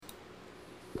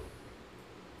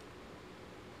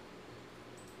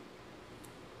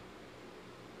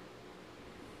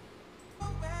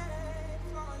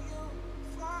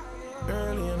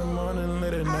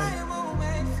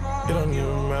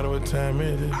matter what time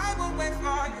it is. I will wait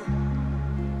for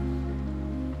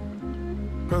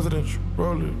you. Presidential,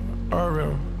 roll it,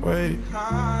 RM, wait.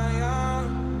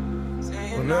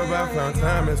 Whenever I found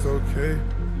time, it's okay.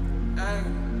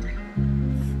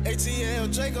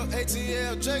 ATL Jacob.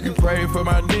 You pray for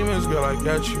my demons, girl, I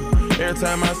got you. Every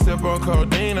time I sip on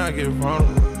codeine, I get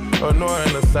vulnerable.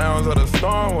 Annoying the sounds of the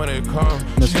storm when it comes.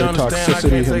 Mr.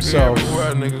 Toxicity himself.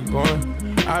 Everywhere a nigga going.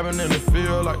 I've been in the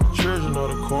field like the children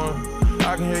of the corn.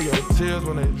 I can hear your tears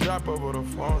when they drop over the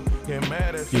phone. Get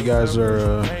mad at you guys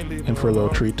are in for a little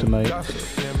treat tonight.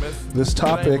 This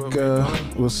topic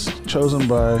was chosen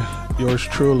by yours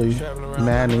truly,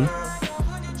 Manny.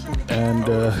 And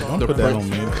don't put that on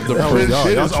me. The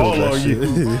shit is all on you.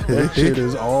 That shit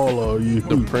is all on you.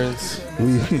 The Prince.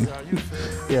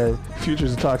 Yeah,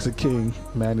 Future's the Toxic King.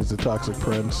 Manny's the Toxic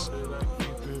Prince.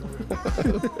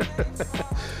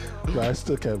 But I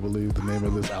still can't believe the name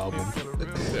of this album.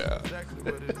 Yeah.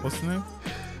 What's the name?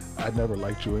 I Never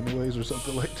Liked You Anyways or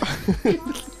something like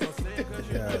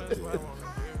that.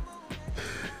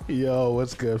 Yo,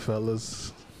 what's good,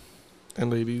 fellas?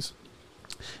 And ladies.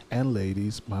 And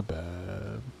ladies, my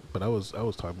bad. But I was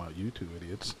talking about you two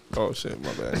idiots. Oh shit,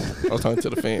 my bad. I was talking to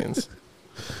the fans.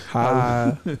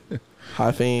 Hi.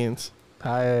 Hi, fans.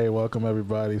 Hi, welcome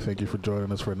everybody. Thank you for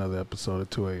joining us for another episode of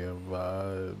 2 a.m.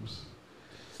 Vibes.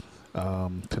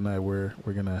 Tonight we're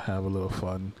gonna have a little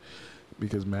fun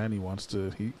because Manny wants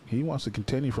to he wants to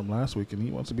continue from last week and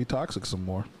he wants to be toxic some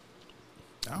more.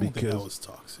 I don't think I was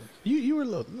toxic. You were a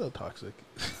little toxic.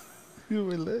 You're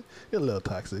a little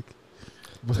toxic.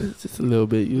 But just a little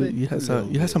bit. You had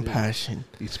some passion.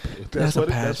 That's what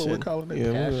we're calling it.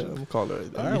 Yeah, passion. I'm calling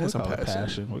it. All right, we'll call it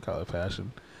passion. We call it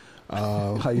passion.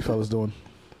 How you fellas doing?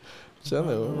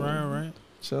 Chilling. Right.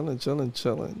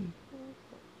 Chilling.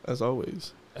 As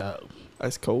always.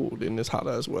 Ice cold in this hot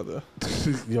ass weather.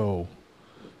 Yo,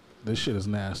 this shit is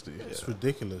nasty. It's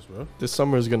ridiculous, bro. This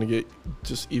summer is gonna get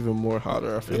just even more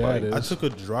hotter. I feel like. I took a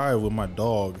drive with my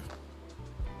dog,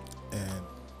 and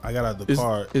I got out of the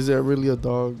car. Is there really a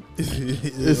dog?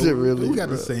 Is it really? We got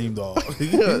the same dog.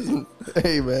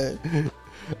 Hey man,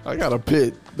 I got a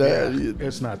pit.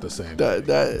 It's not the same.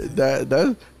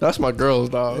 That's my girl's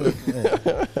dog.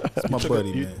 It's my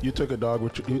buddy, man. You took a drive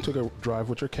with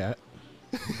your cat.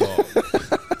 Dog.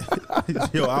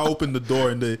 Yo, I opened the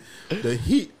door and the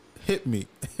heat hit me.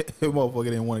 That motherfucker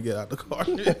didn't want to get out the car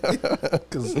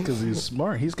because he's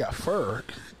smart. He's got fur.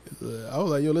 I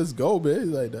was like, yo, let's go, man. He's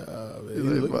like, nah,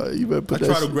 man. You better put I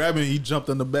tried to grab him. He jumped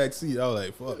in the back seat. I was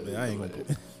like, fuck, man, I ain't gonna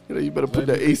put. You better put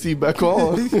the AC back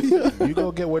on. You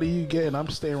go get what do you get, and I'm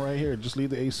staying right here. Just leave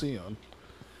the AC on.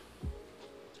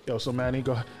 Yo, so Manny,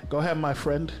 go ahead, my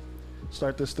friend.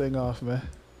 Start this thing off, man.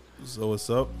 So what's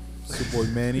up? It's your boy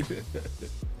Manny.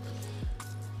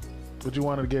 What you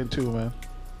want to get into, man?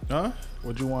 Huh?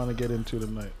 What you want to get into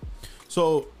tonight?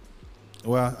 So,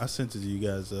 well, I sent it to you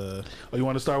guys. Oh, you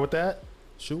want to start with that?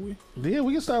 Should we? Yeah,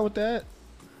 we can start with that.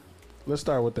 Let's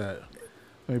start with that.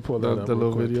 Let me pull that up. The real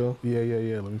little quick. video.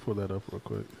 Yeah. Let me pull that up real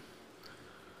quick.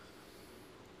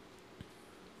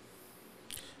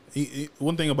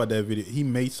 One thing about that video, he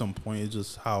made some point. It's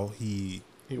just how he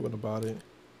went about it.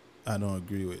 I don't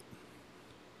agree with.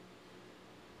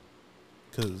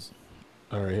 Cause,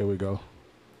 all right, here we go.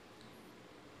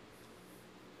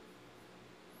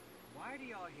 Why do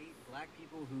y'all hate black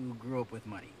people who grew up with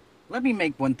money? Let me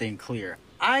make one thing clear.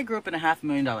 I grew up in a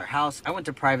 $500,000 house. I went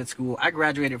to private school. I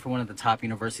graduated from one of the top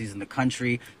universities in the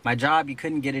country. My job, you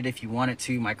couldn't get it if you wanted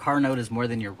to. My car note is more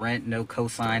than your rent, no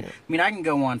cosign. I mean, I can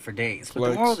go on for days.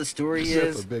 But the moral of the story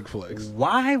is, a big flex.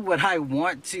 Why would I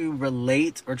want to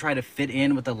relate or try to fit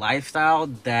in with a lifestyle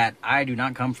that I do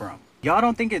not come from? Y'all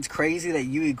don't think it's crazy that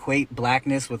you equate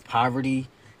blackness with poverty?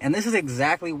 And this is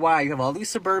exactly why you have all these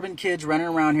suburban kids running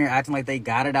around here acting like they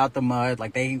got it out the mud,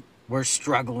 like they were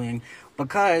struggling,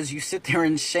 because you sit there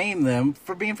and shame them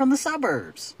for being from the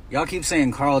suburbs. Y'all keep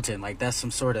saying Carlton like that's some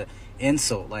sort of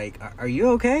insult. Like, are you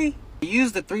okay?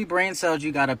 Use the 3 brain cells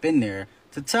you got up in there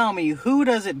to tell me, who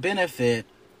does it benefit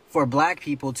for black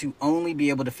people to only be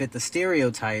able to fit the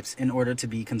stereotypes in order to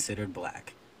be considered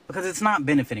black? Because it's not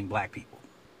benefiting black people.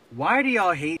 Why do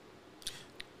y'all hate?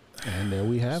 And there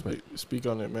we have it. Speak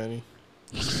on it, Manny.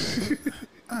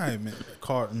 all right, man.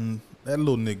 Carlton, that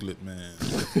little niglet, man.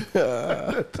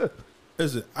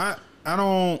 Listen, I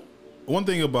don't. One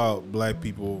thing about black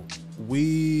people,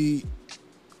 we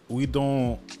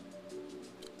don't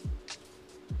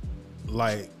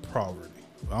like poverty.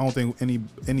 I don't think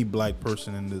any black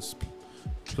person in this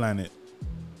planet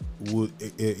would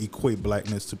equate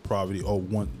blackness to poverty or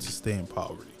want to stay in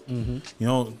poverty. Mm-hmm. You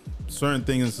know, certain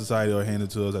things in society are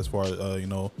handed to us as far as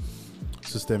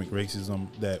systemic racism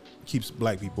that keeps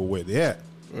black people where they at.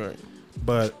 Right.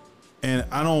 But, and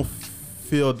I don't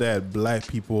feel that black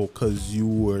people, because you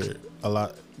were a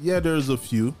lot, yeah, there's a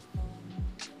few,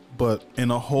 but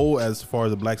in a whole, as far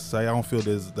as the black society, I don't feel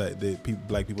there's that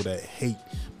black people that hate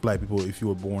black people if you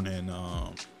were born in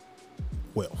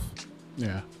wealth.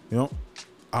 Yeah. You know,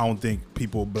 I don't think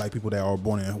black people that are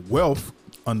born in wealth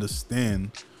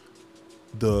understand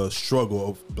the struggle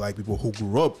of black people who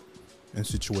grew up in a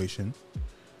situation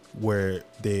where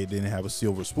they didn't have a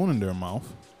silver spoon in their mouth.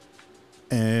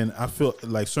 And I feel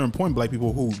like certain point, black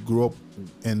people who grew up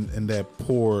in that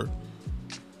poor,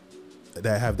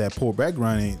 that have that poor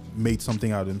background and made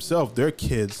something out of themselves, their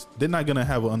kids, they're not gonna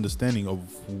have an understanding of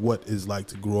what it's like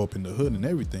to grow up in the hood and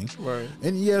everything. Right.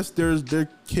 And yes, there are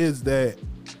kids that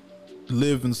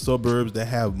live in suburbs that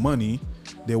have money.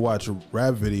 They watch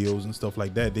rap videos and stuff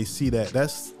like that. They see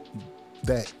that's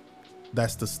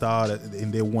the style that,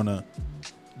 and they want to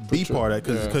be part of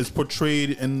it because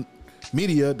portrayed in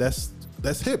media, that's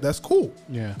hip, that's cool.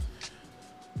 Yeah.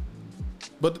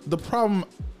 But the problem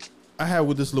I have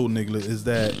with this little nigga is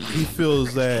that he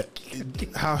feels that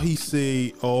how he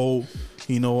say, oh,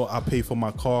 you know, I pay for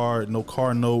my car, no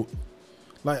car note.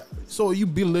 Like, so you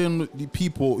belittling the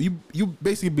people, you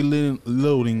basically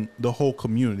belittling the whole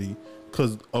community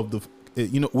because of the,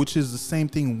 you know, which is the same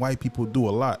thing white people do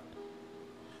a lot.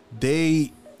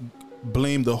 They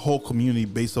blame the whole community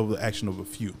based on the action of a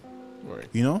few. Right.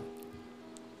 You know?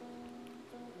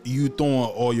 You throwing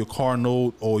all your car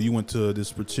note, or you went to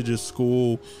this prestigious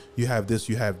school, you have this,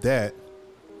 you have that,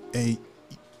 and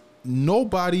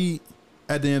nobody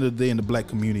at the end of the day in the black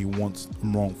community wants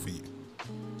wrong for you.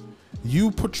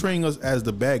 You portraying us as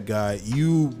the bad guy,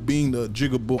 you being the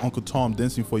jigaboo Uncle Tom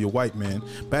dancing for your white man,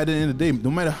 but at the end of the day,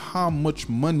 no matter how much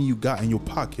money you got in your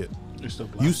pocket,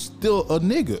 you still a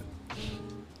nigga.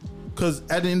 Cause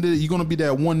at the end of the day, you're gonna be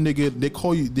that one nigga, they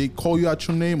call you out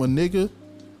your name, a nigga,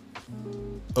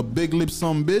 a big lip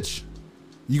some bitch.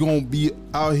 You gonna be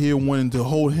out here wanting to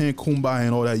hold hand, kumbaya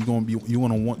and all that. You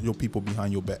gonna want your people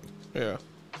behind your back. Yeah.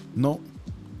 No.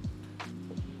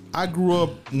 I grew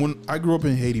up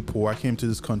in Haiti poor. I came to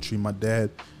this country. My dad,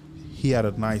 he had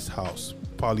a nice house,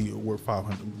 probably worth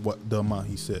 $500. What the amount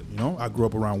he said, you know. I grew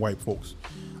up around white folks.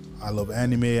 I love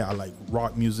anime. I like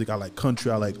rock music. I like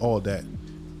country. I like all that.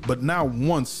 But not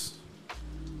once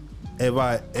have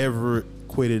I ever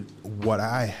quitted what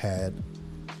I had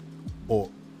or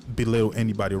belittle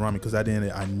anybody around me, because at the end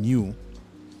of it, I knew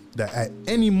that at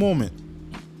any moment,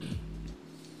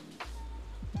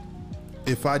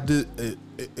 if I did,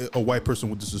 a white person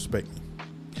would disrespect me.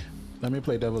 Let me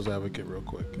play devil's advocate real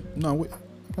quick. No, wait,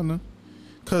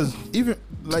 because even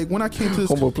like when I came to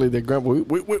this, Homeboy played that grandpa.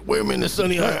 Wait a minute,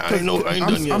 Sonny. I ain't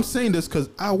done yet. I'm saying this because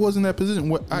I was in that position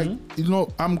where I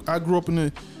grew up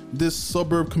in this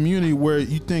suburb community where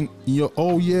you think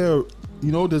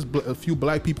there's a few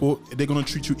black people, they're gonna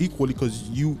treat you equally because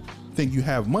you think you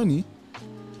have money.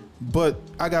 But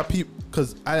I got people,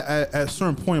 because I at a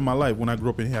certain point in my life when I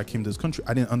grew up in here, I came to this country,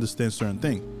 I didn't understand certain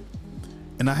things,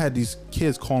 and I had these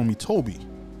kids calling me Toby.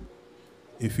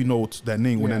 If you know where that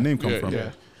name come from.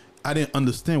 Yeah. I didn't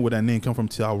understand where that name come from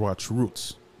till I watched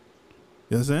Roots.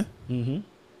 You understand? Mm-hmm.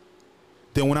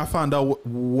 Then when I found out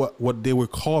what they were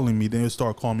calling me, then they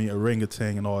started calling me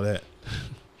orangutan and all that.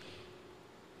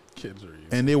 Kids are you.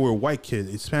 And they were white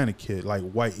kids, Hispanic kid, like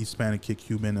white Hispanic kid,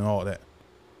 Cuban and all that,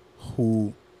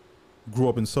 who grew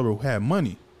up in the suburb, who had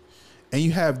money. And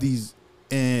you have these,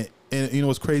 and you know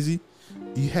what's crazy?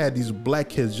 You had these black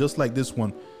kids just like this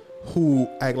one who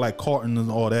act like cartons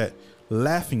and all that,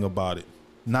 laughing about it,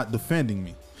 not defending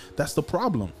me. That's the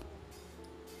problem.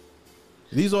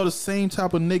 These are the same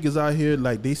type of niggas out here,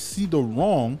 like they see the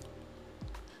wrong,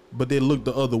 but they look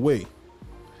the other way.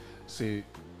 See,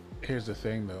 here's the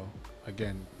thing though.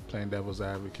 Again, playing devil's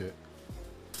advocate.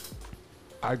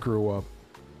 I grew up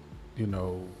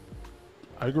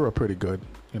pretty good.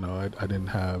 I didn't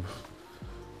have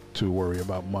to worry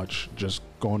about much, just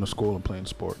going to school and playing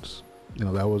sports.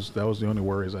 That was the only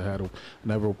worries I had.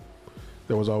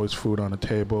 There was always food on the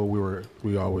table.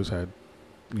 We always had,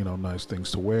 nice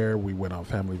things to wear. We went on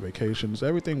family vacations.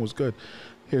 Everything was good.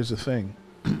 Here's the thing.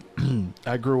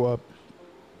 I grew up,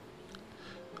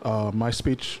 my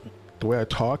speech, the way I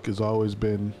talk has always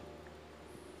been,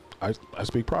 I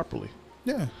speak properly.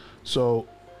 Yeah. So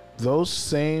those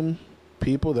same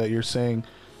people that you're saying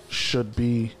should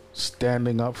be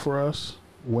standing up for us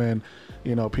when,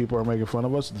 people are making fun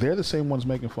of us, they're the same ones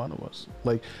making fun of us.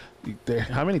 Like,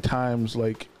 how many times,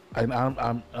 like,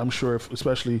 I'm sure,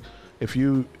 especially if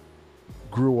you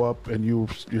grew up and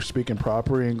you're speaking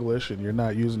proper English and you're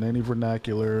not using any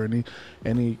vernacular or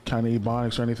any kind of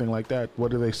ebonics or anything like that, what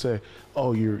do they say?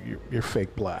 Oh, you're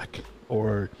fake black,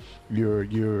 or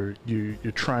you're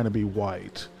trying to be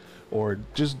white, or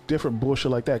just different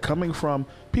bullshit like that coming from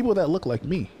people that look like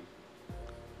me,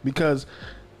 because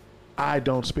I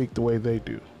don't speak the way they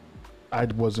do. I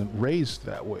wasn't raised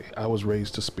that way. I was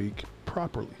raised to speak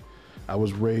properly. I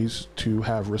was raised to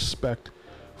have respect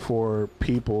for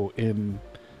people in,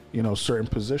 certain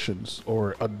positions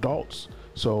or adults.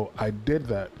 So I did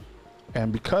that.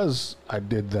 And because I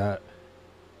did that,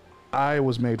 I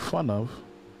was made fun of.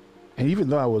 And even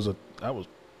though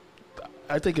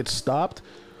I think it stopped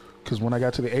because when I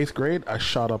got to the 8th grade, I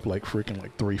shot up like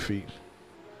 3 feet.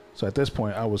 So at this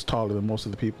point, I was taller than most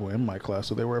of the people in my class,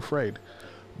 so they were afraid.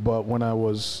 But when I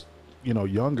was,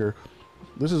 younger,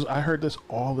 I heard this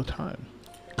all the time,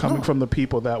 coming from the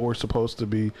people that were supposed to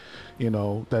be,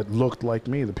 that looked like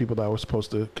me, the people that I was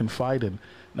supposed to confide in.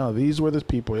 No, these were the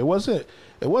people. It wasn't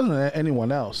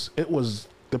anyone else. It was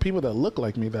the people that looked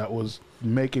like me that was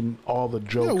making all the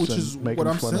jokes, which and is making what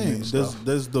I'm fun saying. of me and stuff.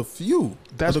 There's the few.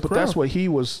 That's what he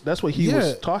was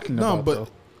talking about. But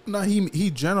no,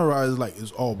 he generalized like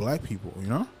it's all black people,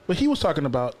 But he was talking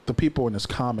about the people in his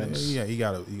comments. Yeah, you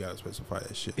gotta specify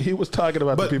that shit. He was talking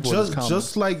about the people in his comments.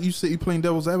 Just like you said, you playing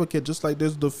devil's advocate. Just like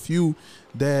there's the few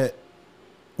that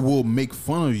will make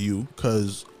fun of you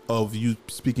because of you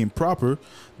speaking proper.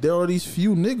 There are these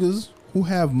few niggas who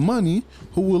have money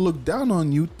who will look down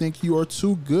on you, think you are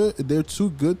too good. They're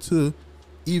too good to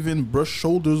even brush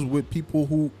shoulders with people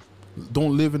who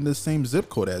don't live in the same zip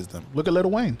code as them. Look at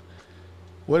Lil Wayne.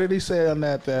 What did he say on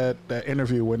that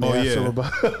interview when they asked him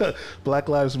about Black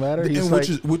Lives Matter? He's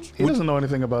he doesn't know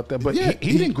anything about that. But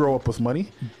he didn't grow up with money.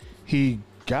 He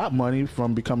got money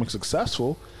from becoming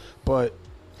successul, but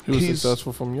he was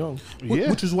successful from young.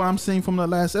 Which is what I'm saying from the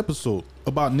last episode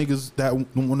about niggas that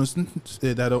don't want to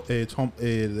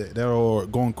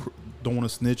don't want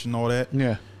to snitch and all that.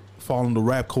 Yeah, following the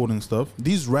rap code and stuff.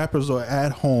 These rappers are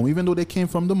at home, even though they came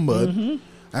from the mud.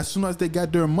 Mm-hmm. As soon as they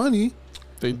got their money,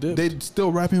 they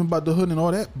still rapping about the hood and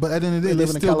all that. But at the end of the day, they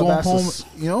still going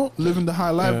home, living the high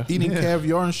life, eating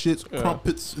caviar and shit,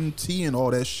 crumpets and tea and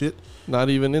all that shit. Not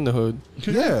even in the hood.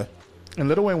 Yeah. And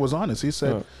Lil Wayne was honest. He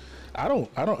said, I don't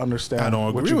understand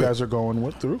what you guys are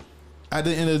going through. At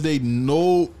the end of the day,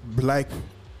 no black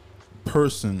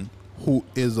person who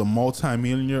is a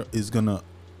multimillionaire is gonna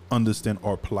understand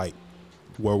our plight,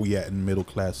 where we at in middle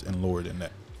class and lower than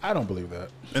that. I don't believe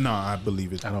that. No, I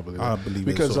believe it. I don't believe it. I believe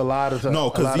because it. a lot of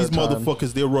because these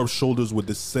motherfuckers, they rub shoulders with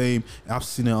the same. I've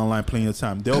seen it online plenty of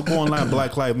time. They'll go online,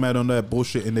 Black Lives Matter on that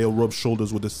bullshit, and they'll rub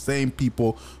shoulders with the same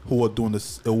people who are doing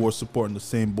this, who are supporting the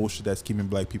same bullshit that's keeping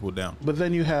black people down. But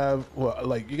then you have,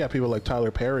 you got people like Tyler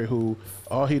Perry, who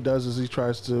all he does is he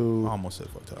tries to. I almost said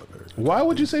fuck Tyler Perry. Why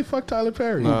would you say fuck Tyler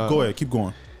Perry? Go ahead, keep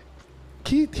going.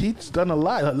 He's done a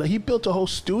lot. He built a whole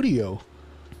studio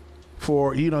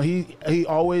for he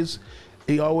always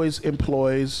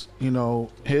employs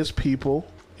his people.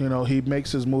 He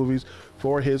makes his movies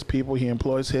for his people. He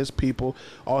employs his people.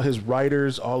 All his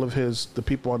writers, all of the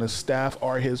people on his staff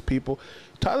are his people.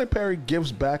 Tyler Perry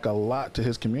gives back a lot to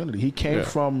his community. He came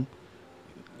from,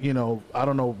 I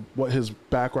don't know what his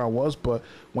background was, but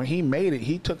when he made it,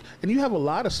 he took. And you have a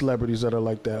lot of celebrities that are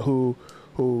like that who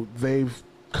they've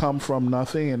come from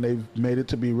nothing and they've made it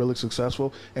to be really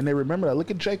successful, and they remember that. Look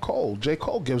at J. Cole. J.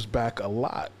 Cole gives back a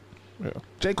lot. Yeah.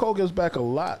 J. Cole gives back a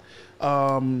lot.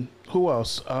 Who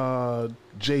else?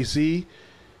 Jay-Z.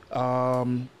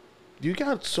 You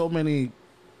got so many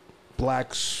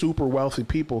black super wealthy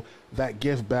people that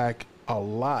give back a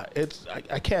lot.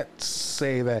 I can't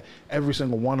say that every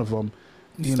single one of them.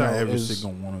 Not every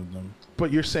single one of them.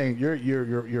 But you're saying you're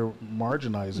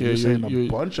marginalizing. You're saying a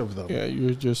bunch of them. Yeah,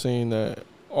 you're just saying that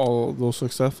all those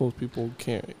successful people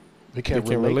can't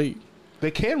relate.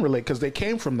 They can relate because they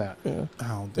came from that. Yeah,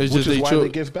 which is why they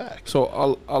give back.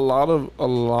 So a lot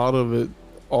of it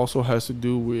also has to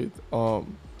do with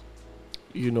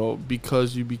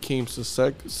because you became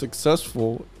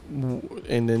successful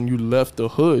and then you left the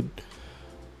hood,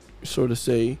 so to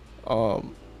say.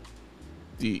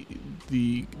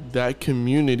 That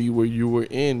community where you were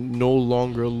in no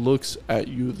longer looks at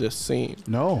you the same.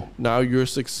 No. Now you're a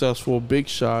successful big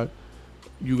shot.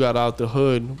 You got out the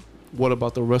hood. What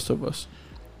about the rest of us?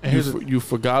 You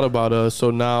forgot about us.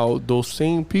 So now those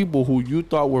same people who you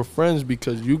thought were friends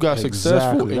because you got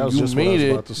successful and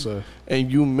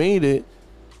you made it,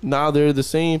 now they're the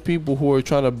same people who are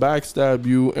trying to backstab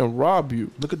you and rob you.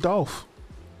 Look at Dolph.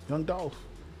 Young Dolph.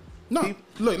 No,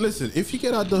 look, listen. If you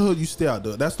get out the hood, you stay out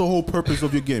the hood. That's the whole purpose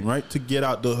of your game, right? To get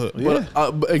out the hood. Yeah.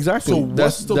 But exactly. So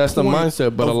that's the point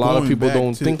mindset. But a of lot of going people back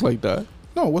don't to- think like that.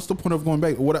 No, what's the point of going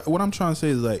back? What I'm trying to say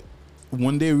is like,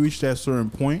 when they reach that certain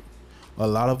point, a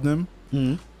lot of them,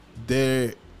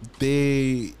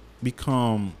 they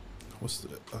become what's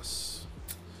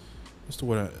the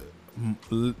word?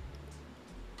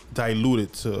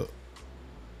 Diluted to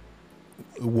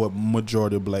what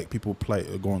majority of black people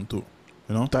are going through.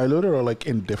 You know, Diluted or like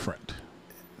indifferent,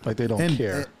 like they don't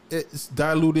care. It's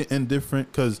diluted and different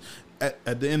because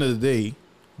at the end of the day,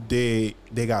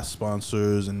 they got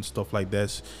sponsors and stuff like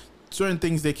that. Certain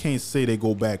things they can't say they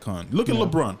go back on. Look at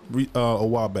LeBron a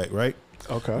while back, right?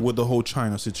 Okay. With the whole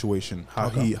China situation, how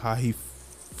he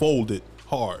folded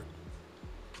hard.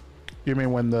 You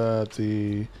mean when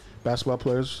the basketball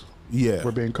players Yeah,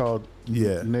 were being called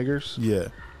niggers? yeah.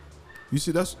 You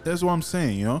see, that's what I'm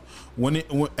saying. You know,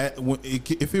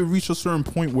 if it reaches a certain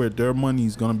point where their money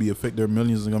is gonna be affected, their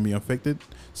millions are gonna be affected,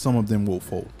 some of them will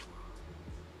fold.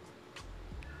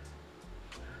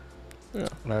 Yeah,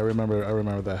 I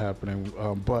remember that happening.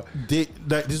 But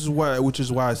Which is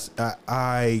why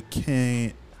I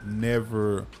can't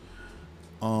never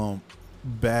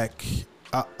back.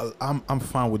 I'm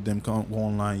fine with them go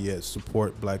online,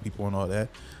 support black people and all that,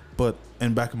 but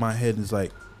in back of my head is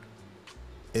like,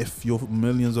 if your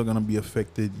millions are gonna be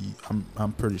affected,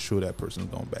 I'm pretty sure that person's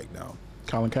going back down.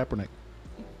 Colin Kaepernick,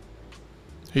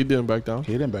 He didn't back down.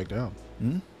 he didn't back down.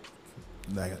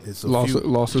 Like it's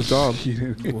Lost his job.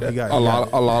 A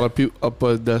lot of people,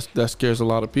 but that scares a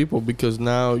lot of people because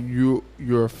now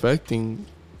you're affecting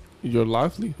your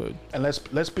livelihood. And let's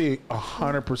be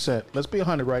 100%. Let's be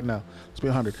 100 right now. Let's be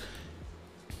 100.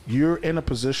 You're in a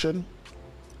position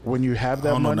when you have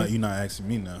that money. You're not asking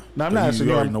me now. No, I'm not asking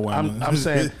you. I'm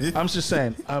saying. saying. I'm just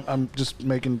saying. I'm just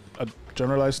making a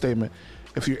generalized statement.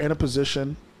 If you're in a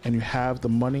position and you have the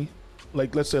money,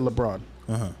 like let's say LeBron.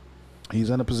 He's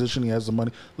in a position. He has the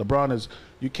money. LeBron is.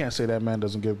 You can't say that man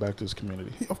doesn't give back to his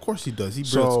community. Of course he does. He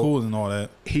built schools and all that.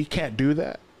 He can't do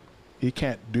that. He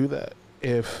can't do that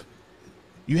if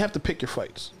you have to pick your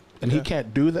fights, and he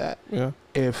can't do that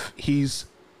if he's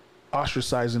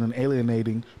ostracizing and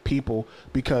alienating people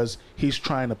because he's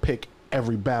trying to pick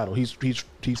every battle. He's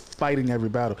fighting every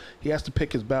battle. He has to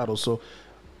pick his battle. So,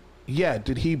 yeah,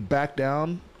 did he back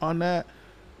down on that?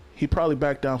 He probably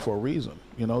backed down for a reason,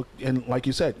 you know. And like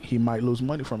you said, he might lose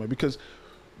money from it because,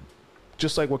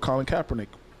 just like with Colin Kaepernick,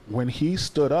 when he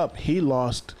stood up, he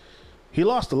lost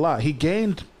a lot. He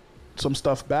gained some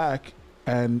stuff back,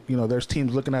 and you know, there's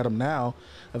teams looking at him now.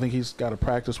 I think he's got to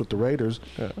practice with the Raiders,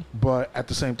 but at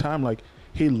the same time, like,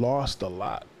 he lost a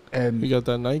lot, and He got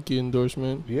that Nike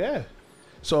endorsement. yeah.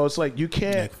 So it's like you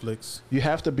can't. Netflix. You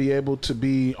have to be able to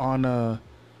be on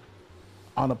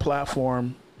a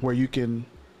platform where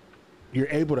you're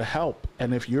able to help,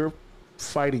 and if you're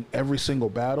fighting every single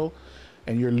battle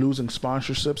and you're losing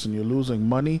sponsorships and you're losing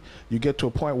money, you get to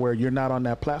a point where you're not on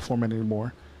that platform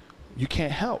anymore. You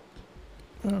can't help.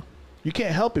 Yeah. You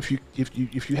can't help if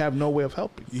you have no way of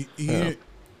helping. You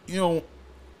know,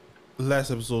 last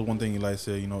episode, one thing Eli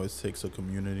said, you know, it takes a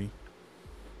community.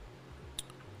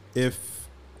 If,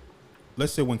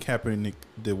 let's say when Kaepernick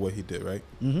did what he did, right?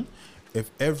 Mm-hmm.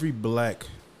 If every black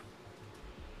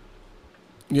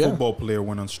football player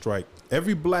went on strike,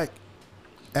 every black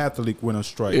athlete went on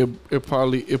strike, it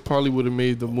probably would have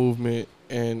made the movement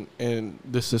and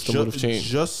the system would have changed.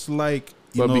 Just like,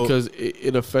 because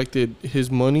it affected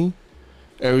his money,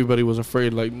 everybody was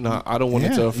afraid. Like, nah, I don't want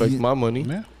it to affect my money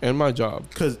and my job.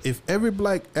 Because if every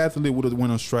black athlete would have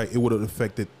went on strike, it would have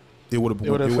affected. It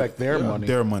would affect their money.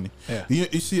 Their money. Yeah.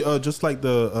 You see, just like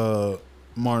the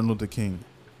Martin Luther King,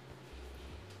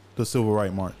 the civil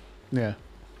rights march. Yeah.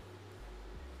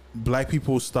 Black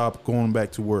people stopped going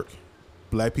back to work.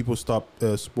 Black people stopped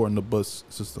supporting the bus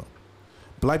system.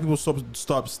 Black people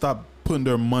stopped putting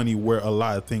their money where a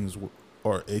lot of things were,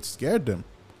 or it scared them.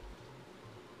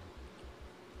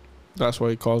 That's why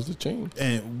it caused the change.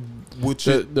 And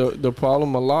the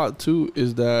problem a lot too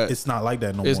is that it's not like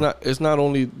that no more. It's not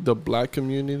only the black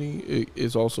community,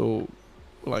 it's also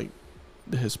like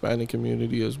the Hispanic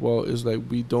community as well. Is like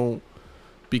we don't,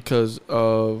 because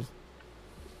of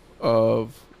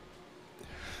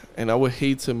and I would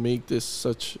hate to make this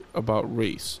such about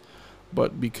race,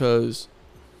 but because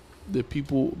the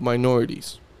people,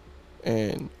 minorities,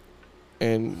 and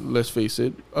let's face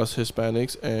it, us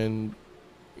Hispanics and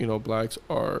blacks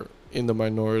are in the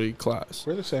minority class.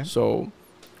 We're the same. So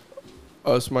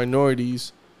us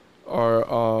minorities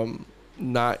are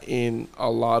not in a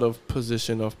lot of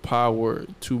position of power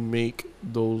to make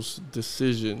those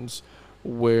decisions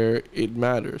where it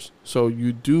matters. So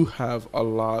you do have a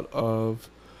lot of,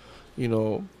 you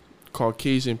know,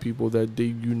 Caucasian people that they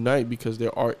unite because they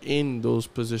are in those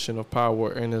position of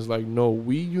power, and it's like, no,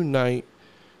 we unite,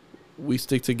 we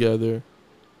stick together,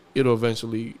 it'll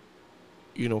eventually,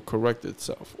 you know, correct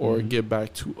itself or get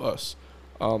back to us.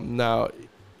 Now,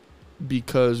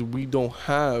 because we don't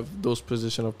have those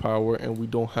position of power and we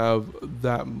don't have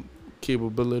that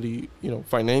capability, you know,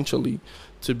 financially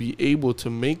to be able to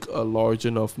make a large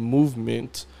enough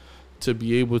movement to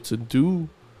be able to do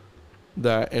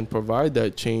that and provide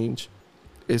that change,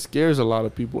 it scares a lot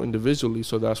of people individually.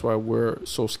 So that's why we're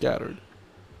so scattered.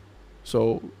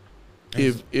 So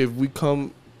if we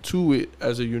come to it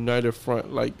as a united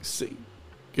front, like, say,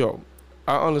 yo,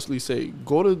 I honestly say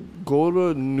go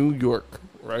to New York,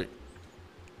 right?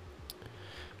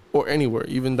 Or anywhere,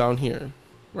 even down here,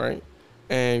 right?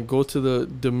 And go to the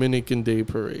Dominican Day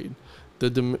Parade,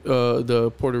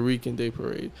 the Puerto Rican Day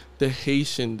Parade, the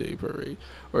Haitian Day Parade,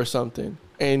 or something,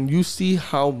 and you see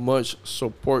how much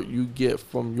support you get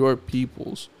from your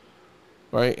peoples,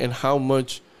 right? And how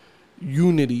much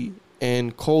unity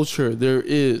and culture there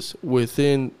is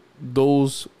within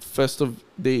those festive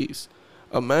days.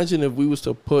 Imagine if we was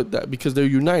to put that, because they're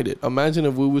united. Imagine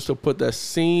if we was to put that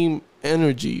same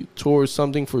energy towards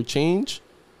something for change,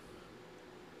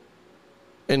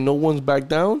 and no one's back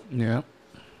down. Yeah,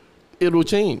 it'll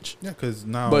change. Yeah, because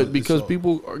now, but because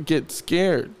people get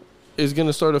scared, it's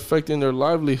gonna start affecting their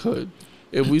livelihood.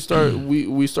 If we start,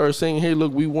 we start saying, hey,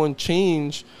 look, we want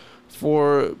change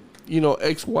for, you know,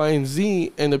 X, Y, and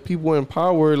Z, and the people in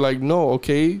power, like, no,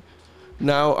 okay,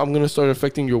 now I'm going to start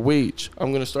affecting your wage. I'm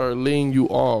going to start laying you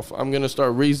off. I'm going to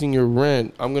start raising your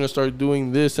rent. I'm going to start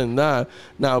doing this and that.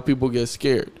 Now people get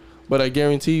scared. But I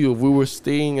guarantee you, if we were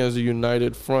staying as a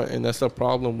united front, and that's the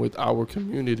problem with our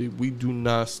community, we do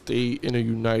not stay in a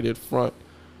united front.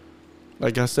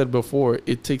 Like I said before,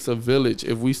 it takes a village.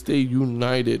 If we stay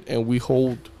united and we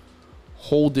hold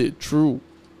it true,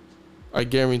 I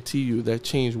guarantee you that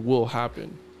change will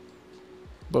happen.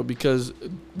 But because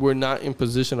we're not in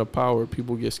position of power,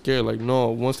 people get scared. Like,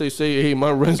 no, once they say, hey,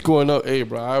 my rent's going up, hey,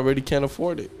 bro, I already can't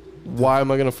afford it. Why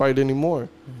am I going to fight anymore?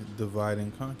 Divide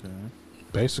and conquer, right?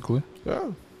 Basically.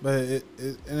 Yeah. But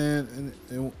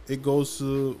it goes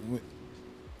to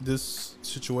this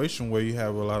situation where you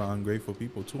have a lot of ungrateful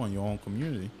people, too, in your own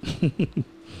community.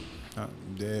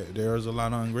 There's a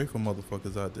lot of ungrateful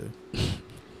motherfuckers out there.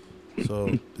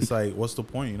 So it's like, what's the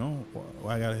point, you know?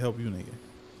 Why I got to help you, nigga?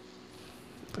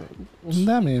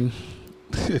 I mean,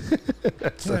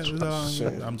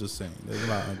 I'm just saying, there's a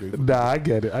lot of ungrateful. Nah, I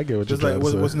get it. I get what just you're like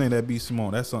trying to what's say. the name? That B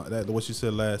Simone. That's that what you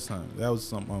said last time. That was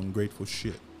some ungrateful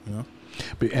shit, you know.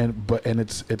 And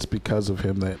it's because of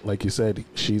him that, like you said,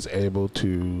 she's able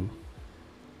to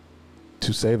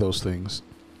say those things.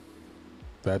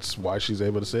 That's why she's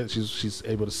able to say it. She's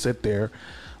able to sit there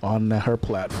on her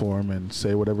platform and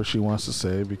say whatever she wants to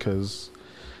say because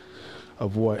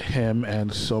of what him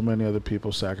and so many other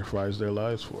people sacrificed their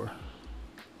lives for.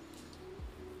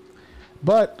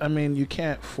 But, I mean, you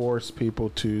can't force people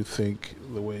to think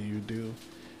the way you do.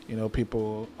 You know,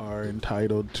 people are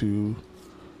entitled to,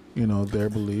 you know, their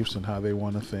beliefs and how they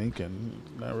want to think, and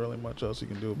not really much else you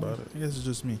can do about it. I guess it's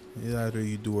just me. Either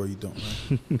you do or you don't,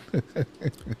 right?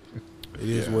 It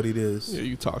is what it is. Yeah,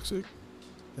 you toxic.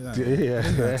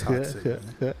 It's not toxic,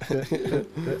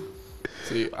 man.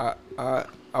 See,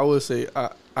 I would say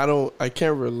I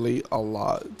can't relate a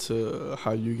lot to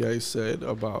how you guys said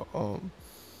about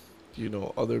you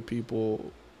know, other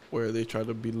people where they try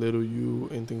to belittle you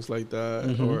and things like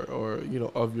that, or you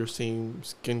know, of your same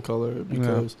skin color,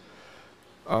 because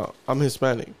I'm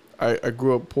Hispanic. I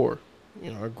grew up poor.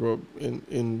 You know, I grew up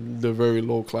in the very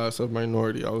low class of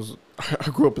minority. I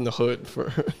grew up in the hood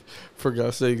for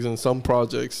God's sakes, in some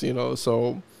projects, you know,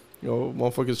 so, you know,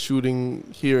 motherfuckers shooting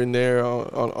here and there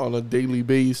on a daily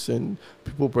basis, and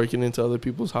people breaking into other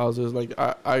people's houses. Like,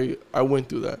 I went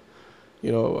through that.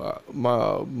 You know,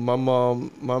 my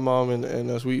mom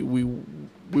and us, we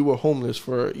were homeless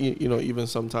for, you know, even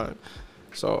some time.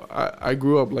 So I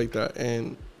grew up like that,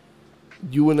 and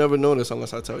you will never notice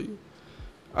unless I tell you.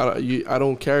 I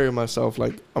don't carry myself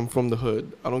like I'm from the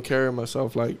hood. I don't carry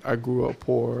myself like I grew up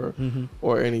poor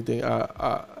or anything.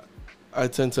 I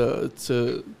tend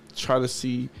to try to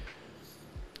see.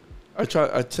 I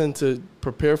tend to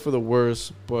prepare for the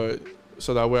worst, but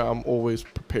so that way I'm always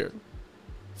prepared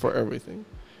for everything.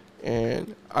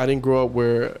 And I didn't grow up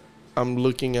where I'm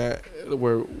looking at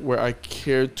where I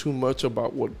cared too much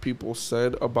about what people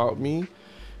said about me.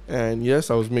 And yes,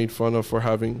 I was made fun of for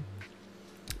having,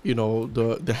 you know,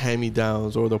 the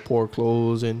hand-me-downs or the poor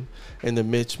clothes and the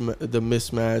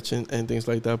mismatch and things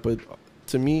like that. But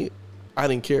to me, I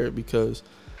didn't care because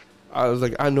I was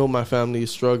like, I know my family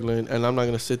is struggling, and I'm not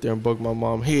gonna sit there and bug my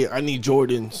mom. Hey, I need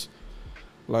Jordans,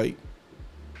 like,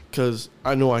 because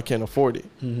I know I can't afford it.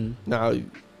 Mm-hmm. Now,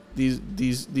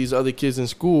 these other kids in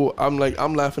school, I'm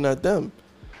laughing at them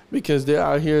because they're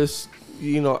out here.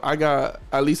 You know,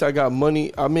 at least I got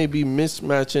money. I may be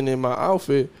mismatching in my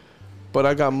outfit, but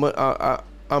I got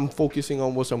I'm focusing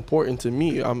on what's important to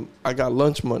me. I got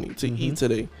lunch money to eat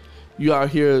today. You out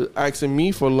here asking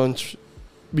me for lunch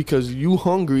because you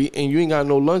hungry and you ain't got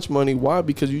no lunch money. Why?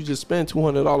 Because you just spent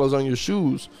 $200 on your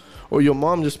shoes, or your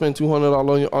mom just spent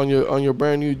 $200 on your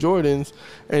brand new Jordans,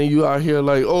 and you out here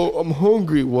like, oh, I'm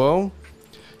hungry. Well,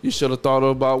 you should have thought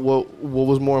about what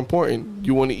was more important.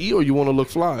 You want to eat or you want to look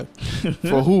fly?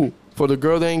 For who? For the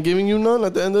girl that ain't giving you none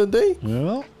at the end of the day?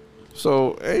 Well.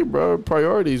 So, hey, bro,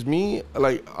 priorities. Me,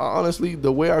 like, honestly,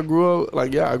 the way I grew up,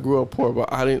 like, yeah, I grew up poor,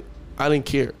 but I didn't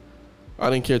care. I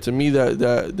didn't care. To me,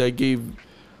 that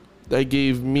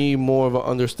gave me more of an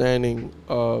understanding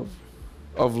of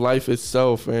life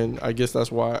itself, and I guess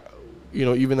that's why, you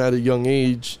know, even at a young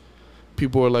age,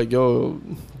 people are like, yo,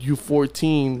 you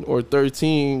 14 or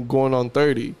 13 going on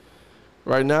 30.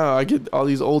 Right now, I get all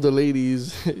these older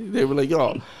ladies, they were like,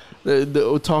 yo,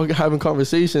 they're having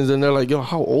conversations, and they're like, yo,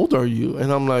 how old are you?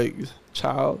 And I'm like,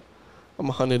 child, I'm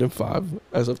 105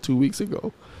 as of 2 weeks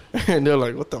ago. And they're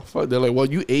like, what the fuck? They're like, well,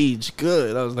 you age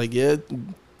good. I was like, yeah,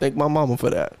 thank my mama for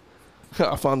that.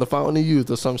 I found the fountain of youth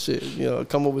or some shit, you know,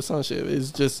 come up with some shit.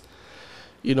 It's just,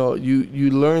 you know, you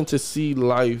learn to see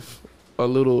life a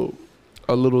little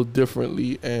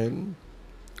differently, and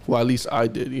well, at least I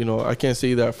did. You know, I can't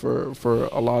say that for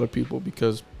a lot of people,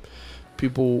 because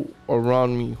people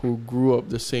around me who grew up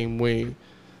the same way,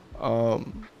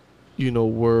 you know,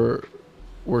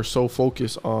 were so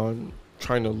focused on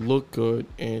trying to look good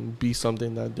and be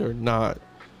something that they're not,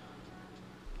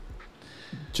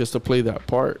 just to play that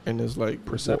part. And it's like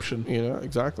perception, you know,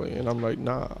 exactly. And I'm like,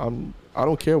 nah, I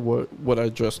don't care what I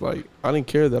dress like. I didn't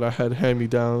care that I had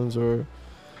hand-me-downs or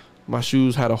my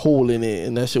shoes had a hole in it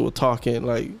and that shit was talking.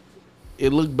 Like,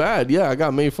 it looked bad. Yeah, I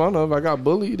got made fun of. I got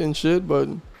bullied and shit. But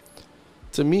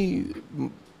to me,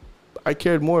 I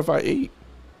cared more if I ate.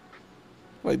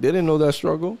 Like, they didn't know that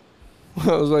struggle.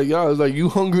 I was like, you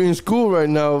hungry in school right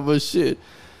now, but shit.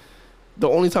 The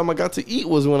only time I got to eat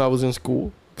was when I was in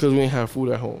school, because we didn't have food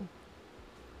at home.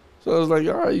 So I was like,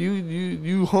 all right,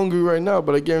 you hungry right now,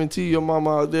 but I guarantee your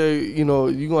mama out there, you know,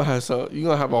 you're gonna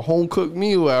have a home cooked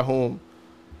meal at home.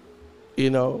 You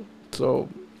know, so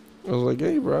I was like,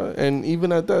 hey, bro. And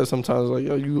even at that, sometimes like,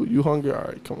 yo, you hungry? All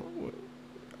right, come on.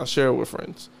 I'll share it with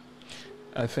friends.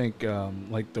 I think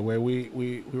like the way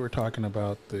we were talking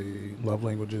about the love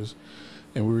languages,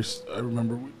 and I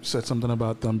remember we said something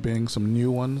about them being some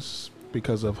new ones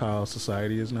because of how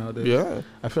society is nowadays. Yeah,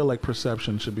 I feel like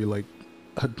perception should be like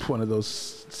one of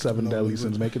those 7 deadly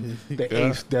sins, make it the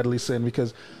 8th deadly sin,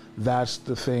 because that's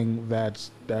the thing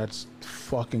that's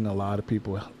fucking a lot of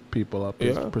people up.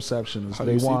 Is perception is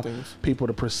they want people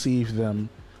to perceive them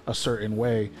a certain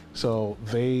way, so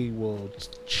they will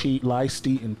cheat, lie,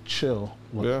 cheat, and chill.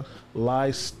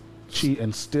 Lie, cheat,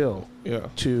 and steal.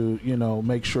 To, you know,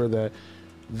 make sure that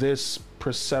this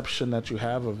perception that you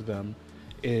have of them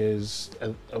is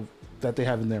that they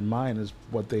have in their mind is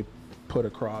what they put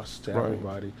across to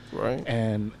everybody. Right.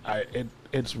 And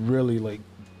it's really like,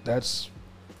 that's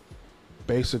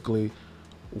basically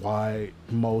why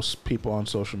most people on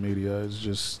social media is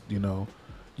just, you know,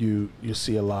 you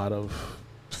see a lot of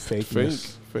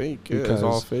fakeness. Fake. Yeah, it's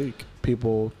all fake.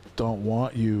 People don't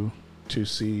want you to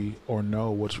see or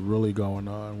know what's really going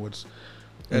on, what's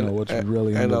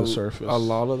really under the surface. A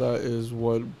lot of that is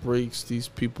what breaks these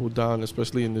people down,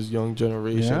 especially in this young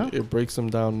generation. It breaks them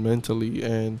down mentally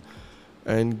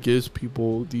and gives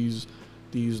people these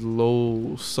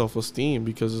low self-esteem,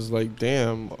 because it's like,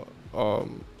 damn,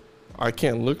 I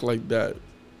can't look like that,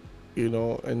 you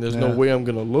know, and there's no way I'm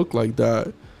gonna look like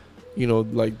that. You know,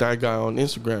 like that guy on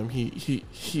Instagram,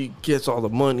 he gets all the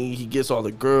money, he gets all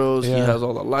the girls, he has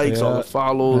all the likes, all the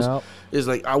follows. It's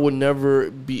like, I would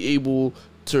never be able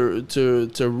to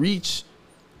reach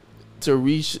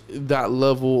that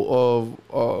level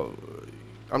of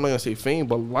I'm not gonna say fame,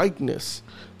 but likeness,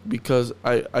 because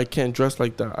I can't dress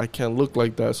like that, I can't look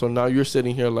like that. So now you're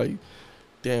sitting here like,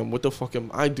 damn, what the fuck am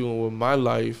I doing with my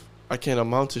life? I can't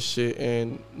amount to shit.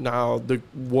 And now the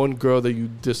one girl that you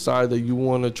decide that you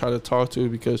want to try to talk to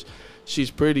because she's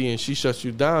pretty and she shuts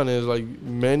you down. And it's like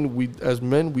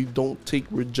we don't take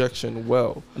rejection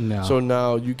well. No. So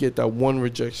now you get that 1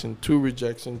 rejection, 2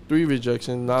 rejection, 3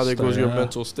 rejection. Now there goes your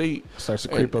mental state. Starts to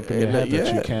creep up in your head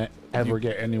that you can't ever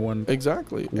get anyone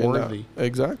exactly worthy.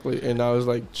 Exactly. And I was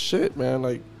like, shit, man.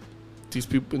 Like these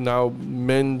people now,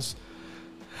 men's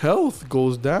health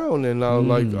goes down, and now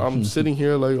like I'm sitting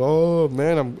here like, oh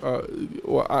man,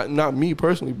 I'm not me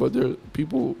personally, but there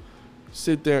people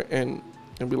sit there and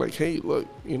be like, hey, look,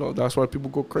 that's why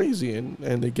people go crazy and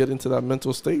they get into that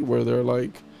mental state where they're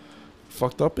like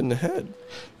fucked up in the head.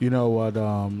 You know what?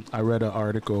 I read an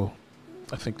article,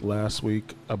 I think last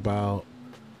week, about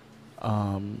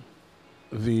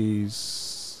these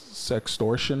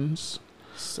sextortions.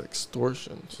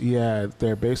 Yeah,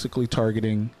 they're basically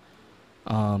targeting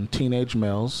teenage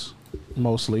males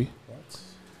mostly,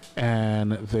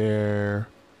 and they're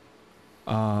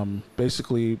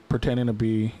basically pretending to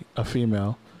be a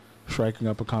female, striking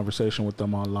up a conversation with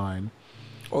them online.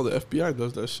 Oh, the FBI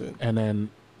does that shit. And then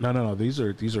no, these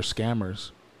are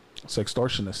scammers,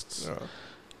 sextortionists,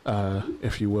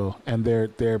 if you will. And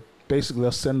they're basically,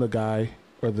 they'll send the guy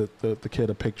or the kid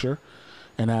a picture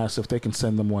and ask if they can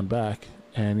send them one back.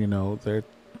 And they're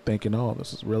thinking, oh,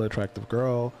 this is a really attractive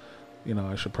girl,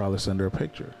 I should probably send her a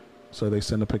picture. So they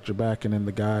send a picture back, and then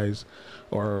the guys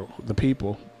or the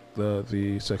people, the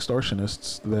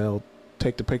sextortionists, they'll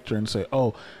take the picture and say,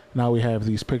 oh, now we have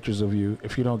these pictures of you.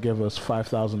 If you don't give us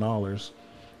 $5,000,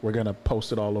 we're going to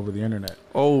post it all over the internet.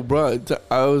 Oh, bro.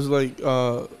 I was like,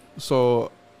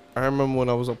 so I remember when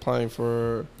I was applying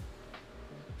for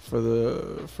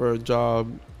a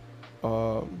job,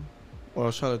 when I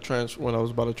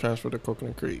was about to transfer to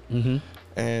Coconut Creek. Mm-hmm.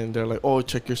 And they're like, oh,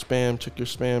 check your spam, check your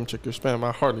spam, check your spam.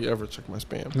 I hardly ever check my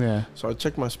spam. Yeah. So I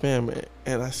checked my spam,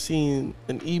 and I seen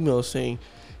an email saying,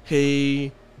 hey,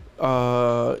 E.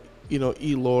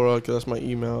 Laura, because that's my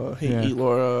email. Hey, E.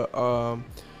 Laura,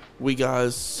 we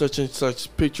got such and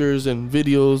such pictures and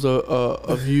videos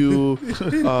of you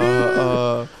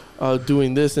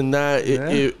doing this and that.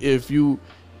 Yeah. If you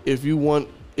don't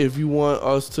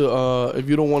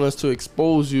want us to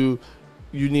expose you,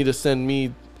 you need to send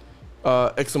me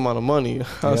X amount of money.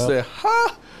 I said,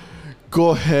 ha, go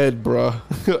ahead, bro.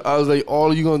 I was like,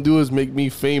 all you gonna do is make me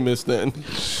famous then.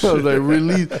 I was like,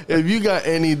 release, if you got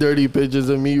any dirty pictures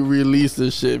of me, release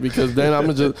this shit, because then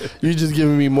you're just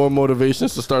giving me more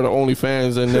motivations to start an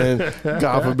OnlyFans, and then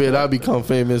God forbid I become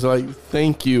famous. Like,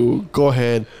 thank you, go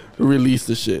ahead, release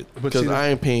the shit, because I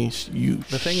ain't paying you.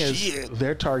 The thing is,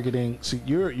 they're targeting. See,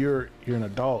 you're an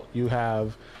adult. You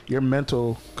have your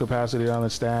mental capacity to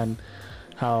understand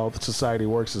how society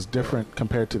works is different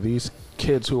compared to these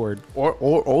kids who are or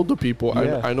older people.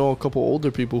 Yeah. I know a couple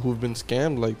older people who've been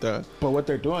scammed like that. But what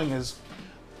they're doing is,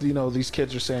 these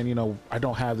kids are saying, I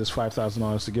don't have this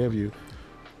 $5,000 to give you,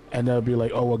 and they'll be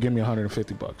like, oh, well, give me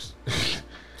 $150.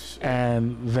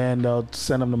 And then they'll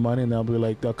send them the money, and they'll be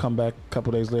like, they'll come back a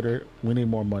couple days later, we need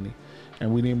more money,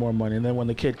 and we need more money. And then when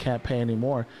the kid can't pay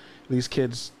anymore, these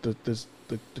kids, the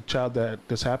child that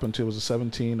this happened to was a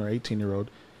 17 or 18-year-old.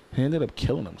 He ended up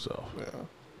killing himself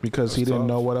because he didn't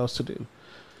know what else to do.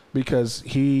 Because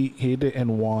he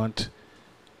didn't want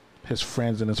his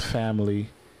friends and his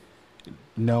family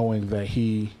knowing that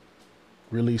he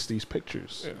released these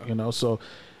pictures. Yeah. So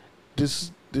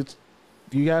this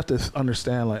you have to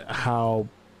understand like how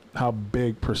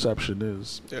big perception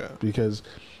is. Yeah. Because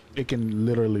it can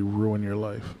literally ruin your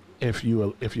life if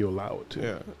you allow it to.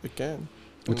 Yeah, it can.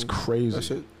 It's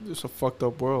crazy. It's a fucked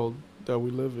up world that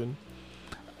we live in.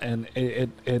 And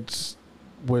it's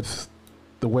with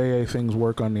the way things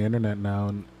work on the internet now,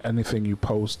 and anything you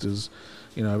post is,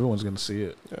 everyone's going to see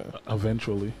it. Yeah.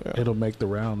 Eventually. Yeah. It'll make the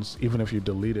rounds, even if you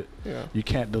delete it. Yeah. You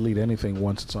can't delete anything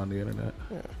once it's on the internet.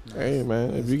 Yeah. Hey,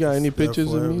 man, if you got any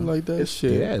pictures of me like that,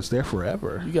 it's there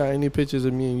forever. You got any pictures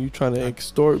of me and you trying to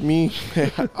extort me,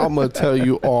 I'm going to tell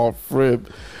you all,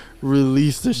 Frib,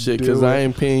 release the shit, because I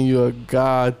ain't paying you a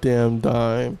goddamn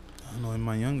dime. In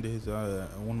my young days,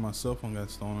 one of my cell phone got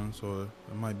stolen, so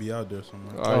it might be out there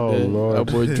somewhere. Oh, Lord.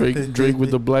 That boy Drake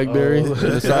with the BlackBerry and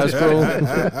the side scroll.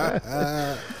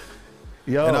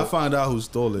 Yo. And I found out who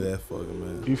stole it. That fucking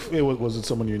man. Was it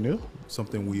someone you knew?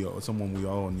 Someone we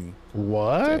all knew.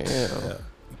 What? Yeah,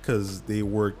 because they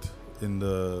worked in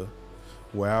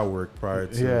where I worked prior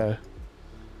to. Yeah.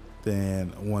 Then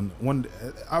one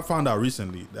I found out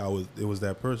recently that it was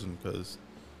that person, because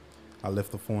I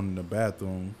left the phone in the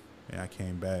bathroom. And I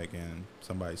came back and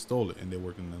somebody stole it, and they're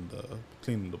working in the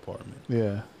cleaning department.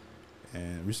 Yeah.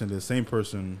 And recently, the same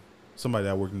person, somebody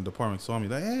that worked in the department, saw me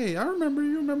like, "Hey, I remember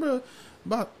you. Remember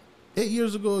about 8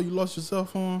 years ago you lost your cell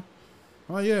phone?"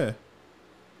 Oh yeah.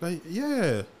 Like,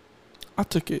 yeah. I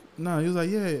took it. Nah, he was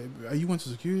like, yeah, you went to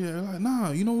security? I'm like,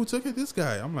 nah, you know who took it? This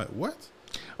guy. I'm like, what?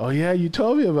 Oh yeah, you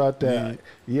told me about that.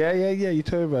 Yeah. You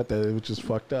told me about that, which is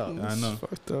fucked up. I know.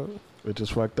 Fucked up. Which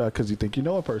is fucked up because you think you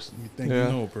know a person. You think Yeah.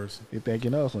 you know a person. You think you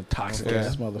know some toxic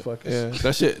ass motherfuckers.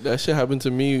 Yeah, that shit happened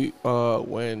to me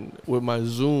when with my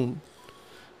Zune.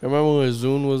 Remember when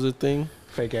Zune was a thing?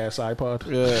 Fake ass iPod.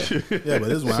 Yeah. Yeah, but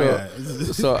this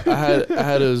one So I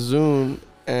had a Zune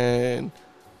and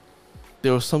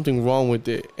there was something wrong with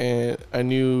it, and I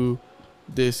knew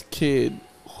this kid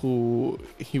who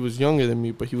he was younger than me,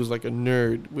 but he was like a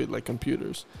nerd with like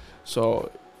computers.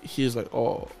 So he's like,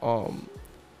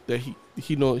 that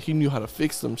he knew how to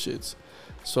fix some shits.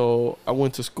 So I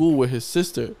went to school with his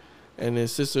sister, and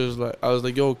his sister's like, I was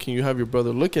like, yo, can you have your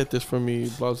brother look at this for me?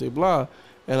 Blah blah blah.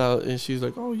 And she's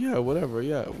like, oh yeah, whatever,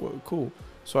 yeah, well, cool.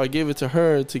 So I gave it to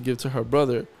her to give to her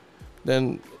brother.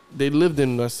 Then they lived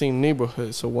in the same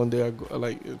neighborhood. So one day I go,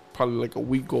 like probably like a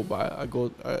week go by.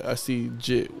 I see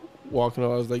Jit walking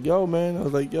up. I was like, yo man,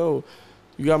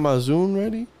 you got my Zune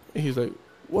ready? And he's like,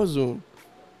 what Zune?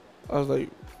 I was like,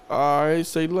 all right,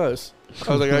 say less.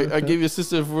 I was like, I gave your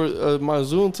sister for my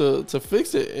Zune to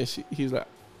fix it, and he's like,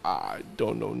 I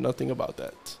don't know nothing about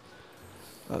that.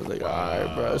 I was like, all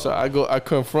right, bro. So I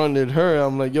confronted her.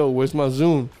 I'm like, yo, where's my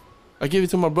Zune? I gave it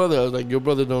to my brother. I was like, your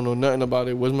brother don't know nothing about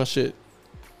it. Where's my shit?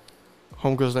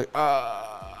 Homegirl's like,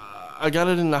 I got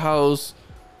it in the house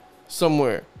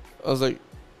somewhere. I was like,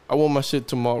 I want my shit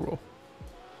tomorrow.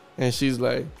 And she's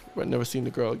like, I've never seen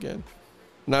the girl again.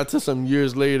 Not till some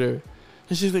years later.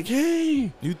 And she's like,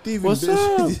 hey, you thieving, what's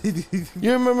bitch. up?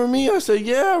 You remember me? I said,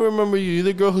 yeah, I remember you. You're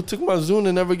the girl who took my Zune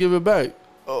and never gave it back.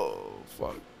 Oh,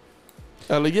 fuck.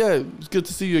 I was like, yeah, it's good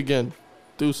to see you again.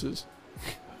 Deuces.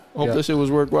 Hope that shit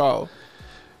was worthwhile.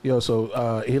 Yo,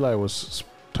 so Eli was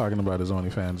talking about his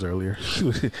OnlyFans earlier.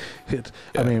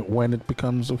 I mean, when it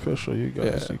becomes official, you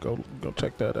guys go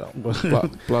check that out.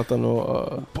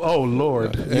 Plátano. Oh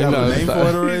Lord, you have a name for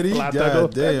it already?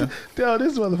 Plátano. Damn. Yo,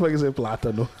 this motherfucker said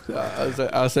Plátano.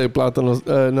 I say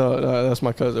Plátano. No, that's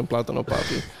my cousin, Plátano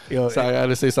Papi. Yo, sorry, I had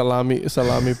to say salami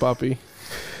Papi.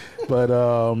 But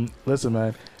listen,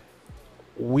 man.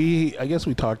 I guess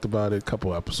we talked about it a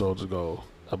couple episodes ago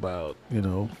about,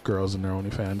 girls and their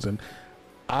OnlyFans, and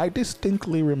I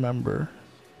distinctly remember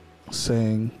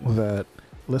saying that,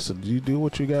 listen, you do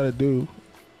what you got to do,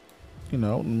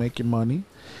 make your money.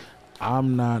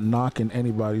 I'm not knocking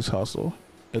anybody's hustle.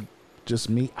 It just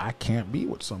me. I can't be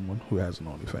with someone who has an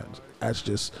OnlyFans. That's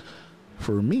just,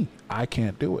 for me, I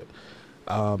can't do it.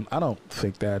 I don't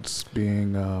think that's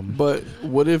being. But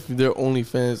what if their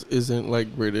OnlyFans isn't like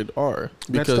rated R?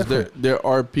 Because there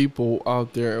are people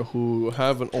out there who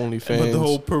have an OnlyFans. But the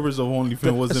whole purpose of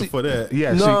OnlyFans wasn't for that.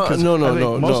 Yeah,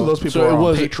 no. Most of those people are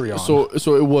on Patreon.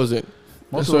 So it wasn't.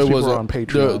 Most of those people are on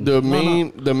Patreon.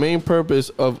 The main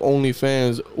purpose of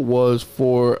OnlyFans was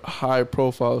for high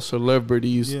profile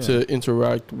celebrities to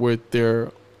interact with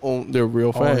their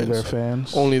real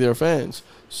fans. Only their fans.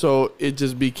 So it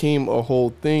just became a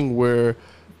whole thing where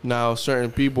now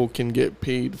certain people can get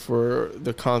paid for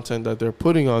the content that they're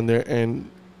putting on there, and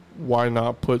why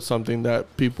not put something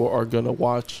that people are gonna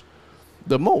watch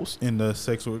the most? In the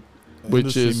sex work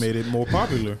which industry made it more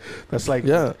popular. That's like,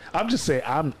 I'm just saying,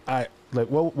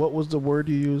 what was the word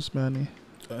you used, Manny?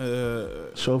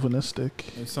 Chauvinistic,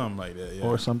 something like that,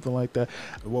 or something like that.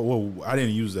 Well, I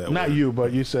didn't use that. Not word. you,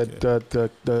 but you said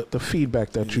the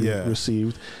feedback that you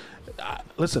received.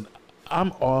 Listen,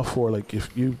 I'm all for, like,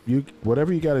 if you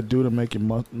whatever you got to do to make your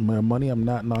money. I'm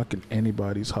not knocking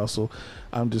anybody's hustle.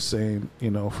 I'm just saying,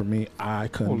 for me, I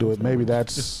couldn't do it. Maybe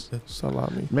that's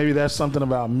salami. Maybe that's something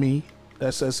about me.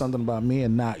 That says something about me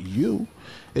and not you.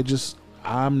 It just,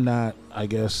 I'm not, I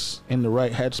guess, in the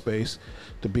right headspace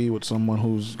to be with someone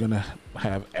who's gonna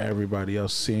have everybody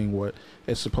else seeing what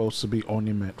it's supposed to be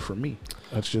only meant for me.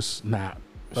 That's just not.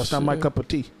 That's not my cup of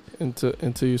tea.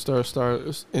 Until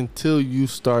you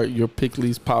start your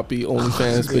Pickles Poppy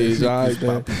OnlyFans page. All right,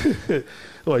 then.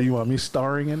 What, you want me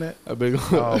starring in it? I beg.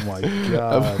 Oh my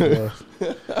god, bro.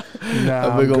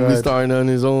 Nah, I gonna be starring on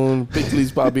his own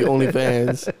Pickles Poppy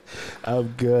OnlyFans. I'm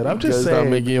good. I'm just saying. Start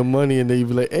making your money, and then you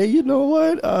be like, hey, you know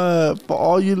what? For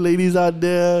all you ladies out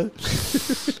there,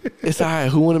 it's all right.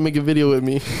 Who want to make a video with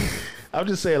me? I'm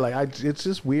just saying, like, it's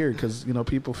just weird because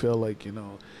people feel like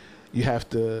you have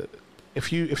to.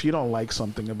 If you don't like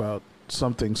something about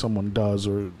something someone does,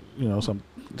 or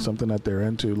something that they're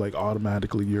into, like,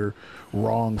 automatically you're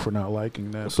wrong for not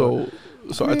liking that. So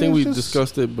I think we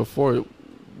discussed it before.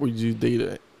 Would you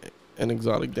date an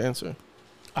exotic dancer?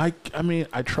 I mean,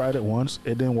 I tried it once.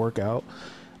 It didn't work out.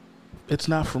 It's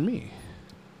not for me.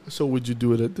 So would you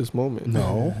do it at this moment?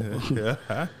 No.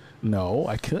 No,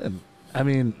 I couldn't. I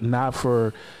mean, not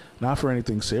for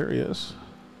anything serious.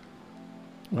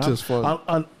 Just fun.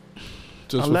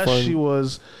 Just unless for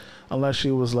fun. unless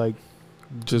she was like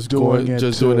just doing it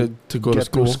to go to get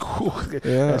through school. school.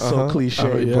 Yeah, That's so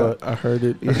cliche, yeah, but I heard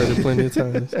it. I heard it plenty of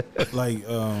times. Like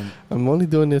I'm only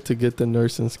doing it to get the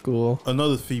nursing school.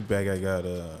 another feedback I got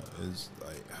is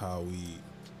like how we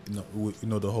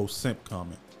the whole simp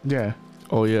comment. yeah,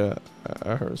 Oh yeah,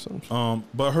 I heard some.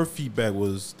 But her feedback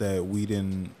was that we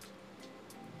didn't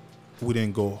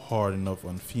go hard enough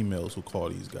on females who call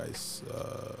these guys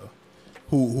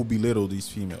who belittle these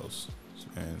females,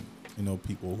 and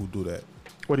people who do that.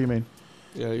 what do you mean?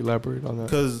 Yeah, elaborate on that.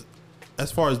 Because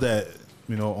as far as that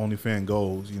OnlyFans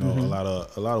goes, Mhm.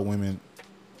 a lot of women,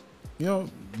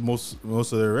 most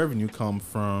of their revenue come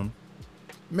from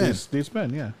men. These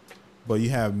men, yeah. But you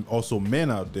have also men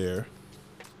out there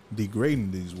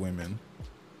degrading these women,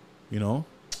 But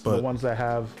The ones that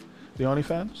have the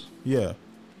OnlyFans. yeah,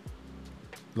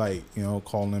 like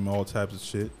calling them all types of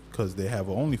shit because they have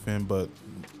an OnlyFans. But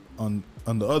on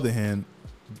the other hand,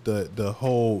 the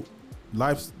whole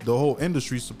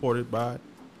industry is supported by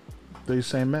These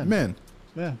same men. men,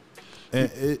 Yeah.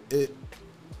 and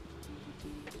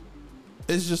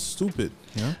it's just stupid.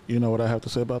 You know what I have to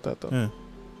say about that though? Yeah.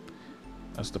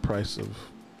 That's the price of,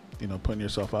 putting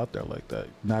yourself out there like that.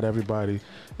 Not everybody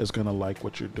is gonna like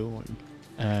what you're doing,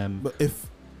 and But if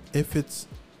it's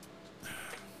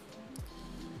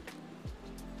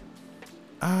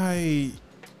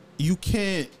you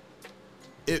can't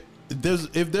if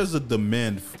there's a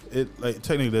demand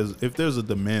if there's a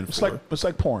demand it's for it's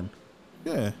like porn.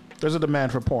 yeah There's a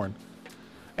demand for porn,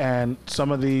 and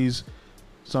some of these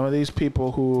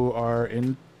people who are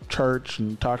in church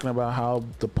and talking about how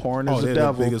the porn is the they're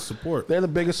devil. the biggest support. They're the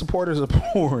biggest supporters of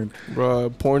porn. Bruh,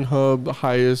 Pornhub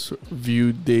highest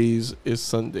viewed days is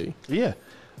Sunday. Yeah.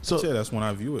 So Yeah, that's when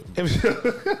I view it. I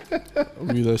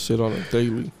view that shit on a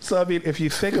daily. So I mean, if you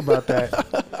think about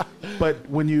that, but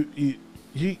when you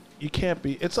can't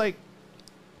be. It's like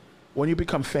when you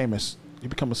become famous, you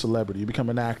become a celebrity, you become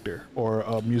an actor or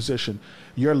a musician.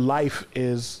 Your life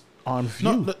is on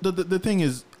view. No, the thing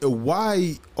is,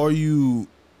 why are you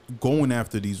going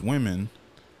after these women,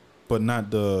 but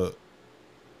not the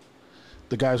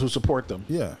guys who support them,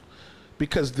 yeah?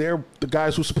 because they're the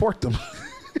guys who support them.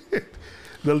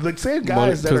 The same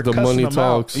guys that Money- are 'cause the cussing money them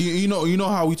talks. out. You know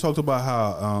how we talked about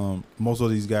how most of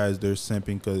these guys they're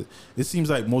simping because it seems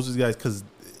like most of these guys because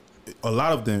a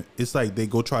lot of them it's like they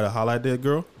go try to holler at that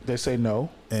girl They say no,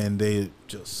 and they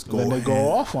just go and then they go ahead.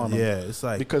 off on them. Yeah, it's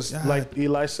like because God, like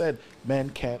Eli said, men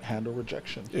can't handle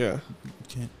rejection. Yeah,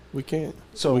 can't. we can't.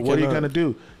 So We what are you cannot. gonna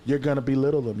do? You're gonna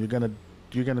belittle them. You're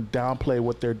gonna downplay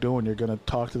what they're doing. You're gonna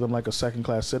talk to them like a second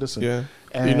class citizen. Yeah.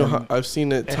 And You know how I've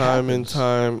seen it it time and happens.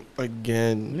 time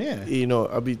again. Yeah.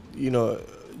 I'll be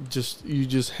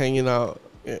just hanging out,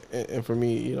 and for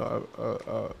me,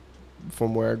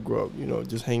 from where I grew up,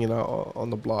 just hanging out on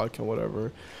the block and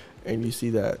whatever, and you see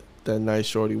that nice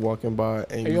shorty walking by,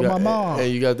 and Hey, you yo, got, mama.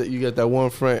 and you got that one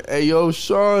friend. Hey, yo,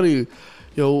 shorty,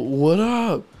 yo, what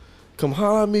up? Come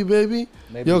holler at me, baby.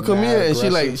 Maybe Yo, come mad here. And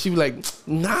aggressive. she be like,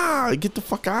 nah, get the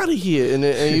fuck out of here. And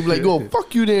you be like, yo,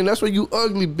 fuck you then. That's why you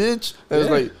ugly, bitch. And it's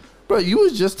Yeah. like, bro, you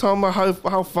was just talking about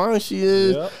how fine she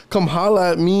is. Yep. Come holler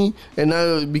at me. And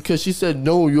now because she said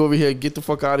no, you over here, get the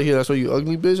fuck out of here. That's why you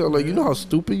ugly, bitch. I'm like, you know how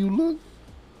stupid you look?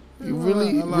 You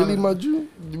really my dude?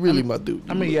 Really my dude.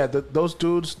 I mean, yeah, those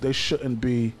dudes, they shouldn't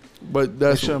be. But They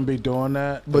that's shouldn't be doing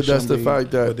that. but They that's the shouldn't be-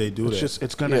 fact that But they do It's that. just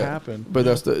it's gonna Yeah. happen. But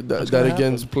that's It's that gonna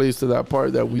again happen. plays to that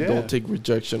part that we Yeah. don't take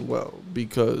rejection well,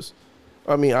 because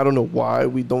I mean I don't know why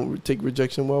we don't take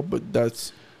rejection well, but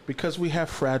that's Because we have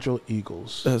fragile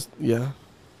egos. yeah,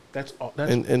 That's all.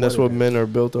 That's and that's what it is. men are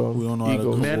built on. We don't know how to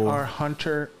Ego. go Men for- are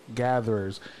hunter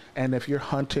gatherers, and if you're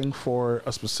hunting for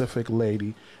a specific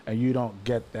lady and you don't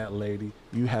get that lady,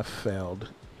 you have failed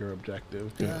your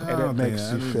objective, Yeah. and I it don't makes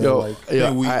think- you I feel Yo, like I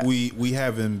think yeah, we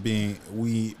haven't been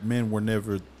men were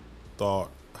never taught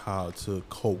how to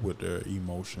cope with their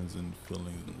emotions and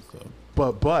feelings and stuff.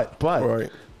 right.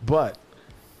 But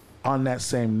on that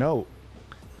same note,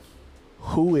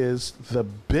 who is the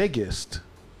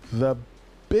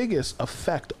biggest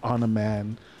effect on a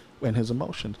man and his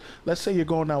emotions? Let's say you're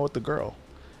going out with the girl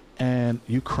and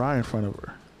you cry in front of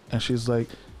her and she's like,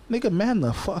 nigga, man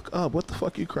the fuck up. What the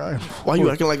fuck you crying for? Why you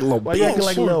acting like a little Why you acting bitch?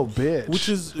 like a little bitch? Which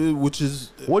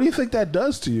is What do you think that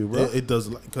does to you, bro? it does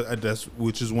that's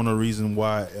which is one of the reasons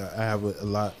why I have a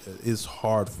lot. It's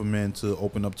hard for men to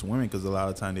open up to women because a lot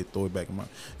of time they throw it back in my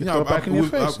throw it back in your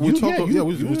face. We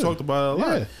talked about it a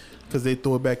lot. Yeah. because they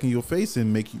throw it back in your face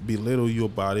and make you belittle you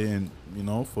about it, and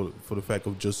for the fact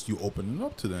of just you opening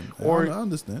up to them. Or I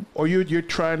understand. Or you're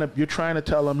trying to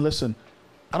tell them, listen,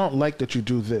 I don't like that you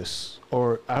do this,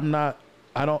 or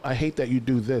I hate that you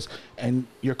do this, and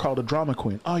you're called a drama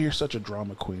queen. Oh, you're such a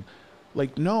drama queen.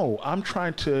 Like, no, I'm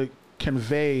trying to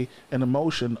convey an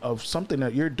emotion of something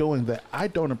that you're doing that I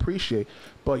don't appreciate,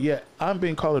 but yet I'm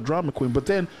being called a drama queen. But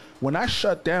then when I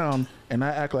shut down and I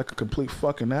act like a complete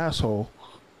fucking asshole,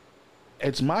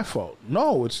 it's my fault.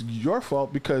 No, it's your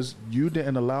fault because you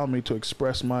didn't allow me to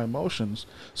express my emotions.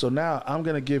 So now I'm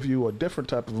going to give you a different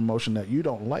type of emotion that you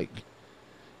don't like.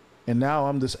 And now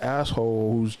I'm this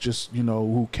asshole who's just,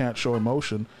 who can't show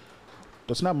emotion.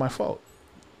 That's not my fault.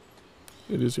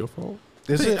 It is your fault.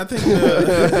 Is it? I think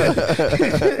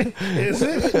Is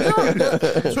it?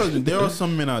 trust me, there are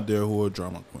some men out there who are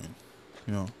drama queen.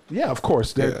 Yeah, of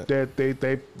course. I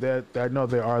know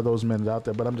there are those men out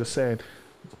there, but I'm just saying,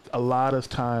 a lot of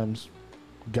times,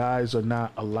 guys are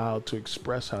not allowed to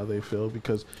express how they feel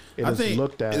because it is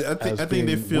looked at as I think being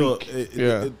they feel. weak.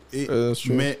 That's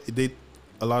true.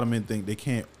 A lot of men think they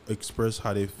can't express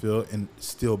how they feel and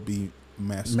still be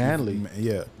masculine. Manly.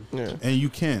 Yeah. Yeah. And you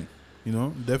can,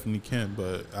 definitely can.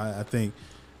 But I think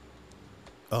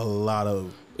a lot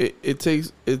of it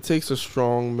takes a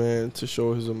strong man to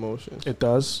show his emotions. It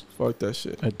does. Fuck that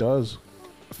shit. It does.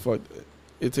 Fuck.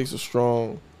 It takes a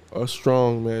strong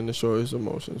man to show his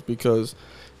emotions because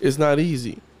it's not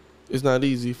easy. It's not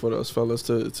easy for us fellas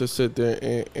to sit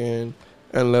there and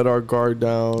let our guard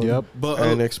down. Yep. But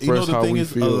and express the how thing we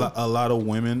is, feel. a lot of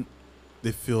women,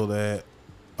 they feel that.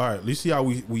 All right, let's see how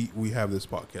we have this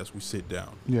podcast. We sit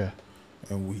down. Yeah.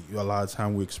 And a lot of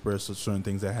time we express certain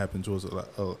things that happen to us.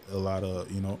 A lot of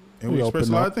and We we express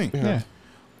open a lot up. of things. Yeah.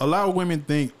 A lot of women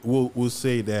will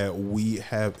say that we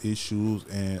have issues,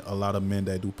 and a lot of men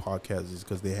that do podcasts is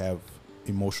because they have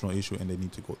emotional issue and they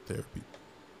need to go to therapy.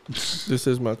 This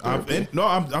is my therapy.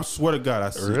 I swear to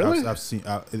God, Really? I've seen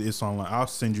it's online. I'll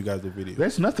send you guys the video.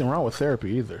 There's nothing wrong with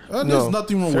therapy either. There's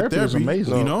nothing wrong Therapy with is therapy.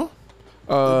 amazing.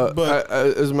 But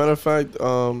as a matter of fact,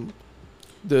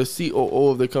 the COO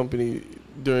of the company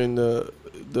during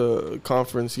the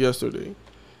conference yesterday,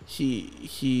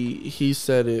 he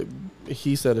said it.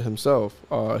 He said it himself.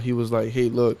 He was like, "Hey,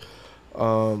 look,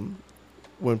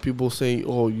 when people say,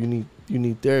 oh, you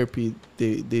need therapy,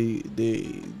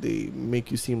 they make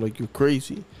you seem like you're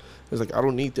crazy. It's like, I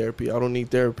don't need therapy. I don't need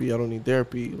therapy. I don't need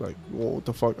therapy. Like, well, what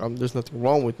the fuck? There's nothing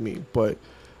wrong with me. But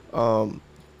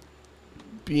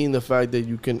being the fact that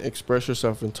you can express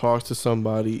yourself and talk to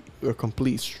somebody, a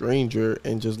complete stranger,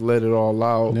 and just let it all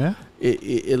out, Yeah.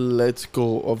 it lets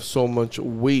go of so much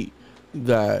weight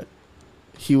that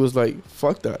he was like,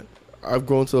 fuck that. I've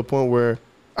grown to the point where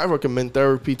I recommend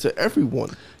therapy to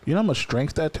everyone. You know how much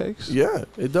strength that takes? Yeah,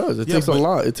 it does. It takes a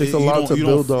lot. It takes a lot to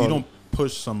build on. You don't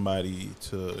push somebody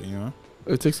to,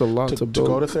 It takes a lot to build. To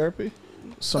go to therapy?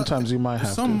 Sometimes you might have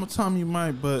to. Sometimes you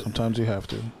might, but Sometimes you have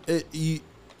to.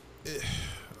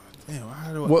 Damn,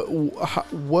 how do I?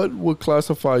 What would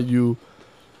classify you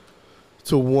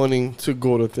to wanting to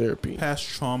go to therapy? Past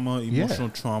trauma, emotional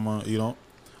trauma,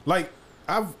 like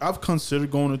I've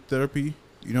considered going to therapy,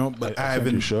 but I haven't.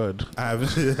 Think you should. I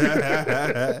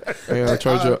haven't. Hey, I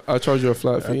charge you a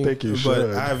flat fee. I think you But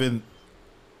should. I haven't.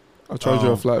 I'll charge you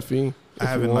a flat fee. I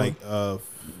haven't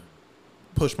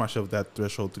pushed myself that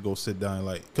threshold to go sit down,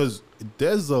 because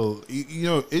there's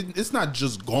it's not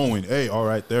just going, hey, all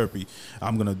right, therapy,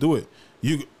 I'm gonna do it.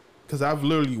 Because I've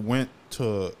literally went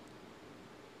to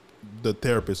the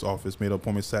therapist's office, made an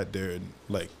appointment, sat there, and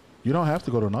You don't have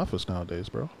to go to an office nowadays,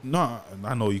 bro. no,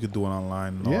 I know you could do it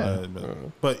online and all Yeah.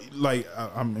 that, but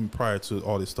I'm in prior to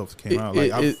all this stuff came out.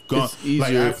 It's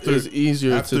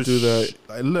easier to do that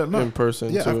in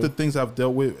person. Yeah, too. after things I've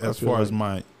dealt with as feel far as like-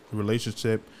 my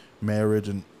relationship, marriage,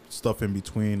 and stuff in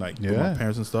between, with my Yeah.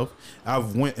 parents and stuff,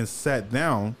 I've went and sat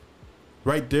down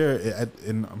right there,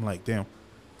 and I'm like, damn,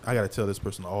 I gotta tell this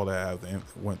person all that I've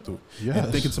went through. Yes.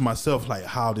 And thinking to myself,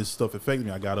 how this stuff affected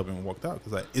me, I got up and walked out,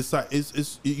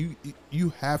 because you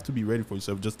have to be ready for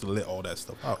yourself just to let all that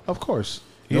stuff out. Of course.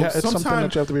 You know, It's something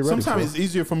that you have to be ready for. Sometimes it's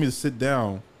easier for me to sit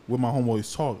down with my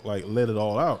homeboys, talk, let it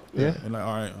all out. Yeah. And all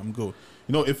right, I'm good.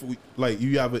 If we,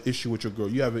 you have an issue with your girl,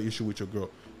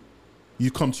 you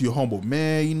come to your homeboy,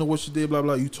 man, you know what she did, blah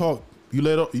blah. You talk, you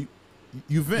let out,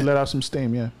 you vent. Let out some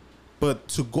steam, yeah. But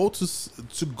to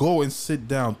go and sit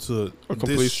down to A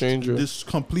complete stranger. this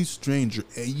complete stranger,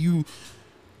 and you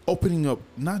opening up,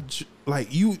 not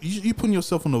you putting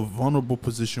yourself in a vulnerable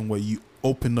position where you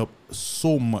open up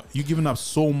so much, you giving up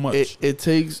so much. It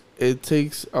takes.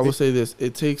 I would say this.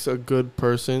 It takes a good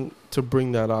person to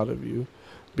bring that out of you.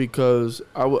 because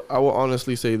I will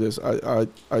honestly say this. I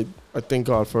thank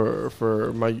God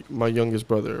for my youngest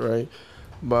brother, right?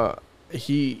 But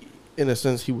he, in a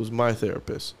sense, he was my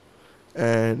therapist,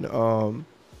 and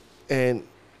and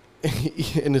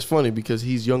and it's funny because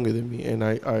he's younger than me, and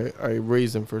I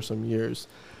raised him for some years,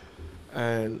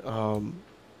 and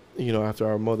after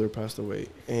our mother passed away,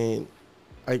 and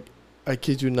I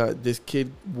kid you not, this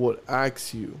kid would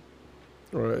ask you,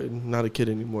 right? Not a kid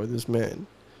anymore. This man,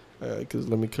 because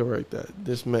let me correct that.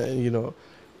 This man,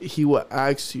 he will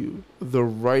ask you the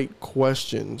right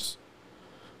questions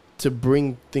to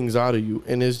bring things out of you,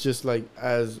 and it's just like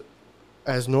as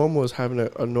normal as having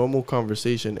a normal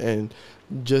conversation, and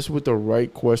just with the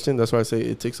right question. That's why I say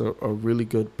it takes a really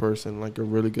good person, like a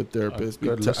really good therapist,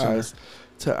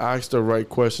 to ask the right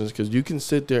questions, because you can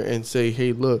sit there and say,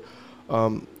 hey, look,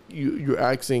 you're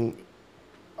asking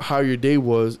how your day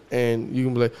was, and you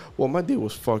can be like, well, my day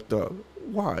was fucked up.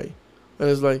 Why? And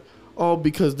it's like, oh,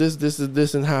 because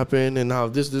this and happened, and now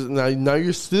this now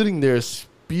you're sitting there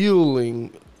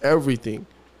spewing everything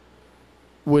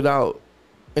without,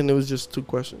 and it was just 2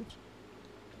 questions,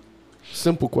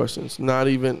 simple questions, not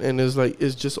even, and it's like,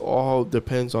 it's just all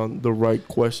depends on the right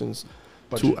questions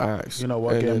to ask. You know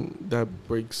what? And that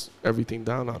breaks everything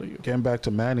down out of you. Getting back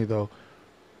to Manny though,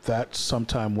 that's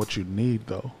sometimes what you need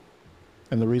though.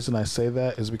 And the reason I say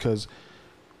that is because,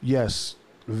 yes,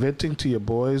 venting to your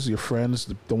boys, your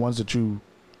friends, the ones that you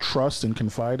trust and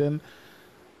confide in,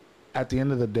 at the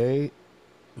end of the day,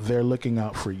 they're looking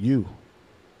out for you.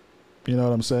 You know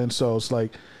what I'm saying? So it's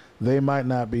like they might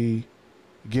not be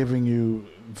giving you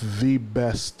the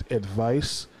best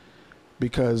advice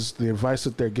because the advice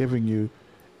that they're giving you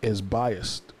is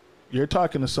biased. You're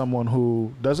talking to someone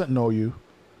who doesn't know you,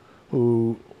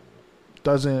 who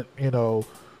doesn't,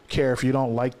 care if you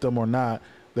don't like them or not.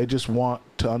 They just want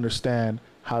to understand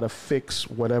how to fix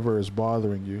whatever is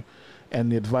bothering you. And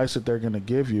the advice that they're going to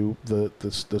give you, the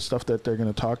stuff that they're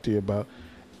going to talk to you about,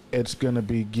 it's going to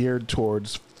be geared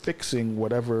towards fixing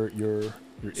whatever your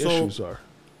issues are.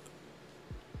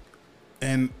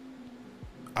 And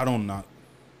I don't knock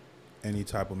any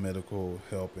type of medical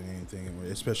help and anything,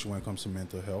 especially when it comes to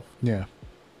mental health. Yeah.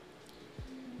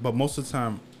 But most of the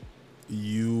time,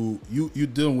 you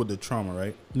dealing with the trauma,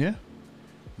 right? Yeah.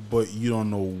 But you don't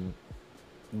know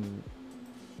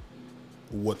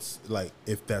what's like,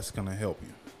 if that's gonna help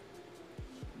you.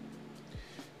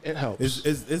 It helps.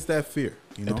 It's that fear,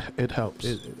 It helps.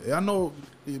 I know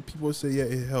people say, yeah,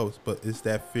 it helps, but it's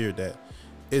that fear that,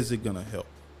 is it gonna help?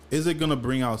 Is it gonna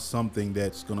bring out something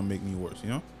that's gonna make me worse?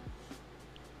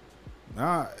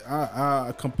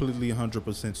 I completely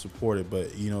 100% support it,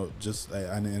 but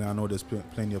and I know there's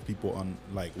plenty of people on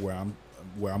like where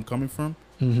I'm coming from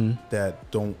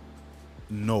that don't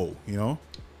know.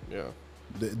 Yeah.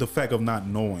 The fact of not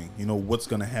knowing, what's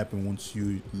gonna happen once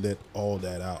you let all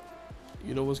that out.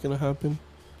 You know what's gonna happen?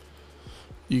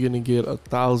 You're gonna get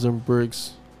 1,000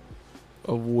 bricks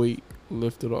of weight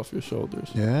lifted off your shoulders.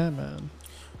 Yeah, man.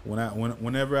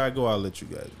 Whenever I go, I'll let you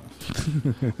guys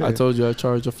know. I told you I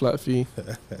charge a flat fee.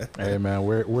 Hey, man,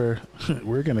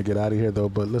 we're gonna get out of here though.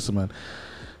 But listen, man,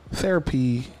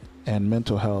 therapy and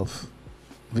mental health,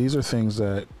 these are things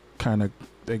that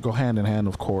they go hand in hand,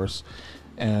 of course.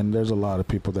 And there's a lot of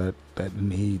people that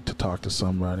need to talk to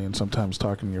somebody, and sometimes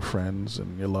talking to your friends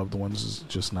and your loved ones is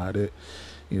just not it.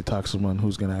 You talk to someone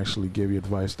who's going to actually give you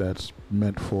advice that's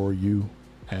meant for you,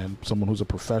 and someone who's a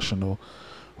professional,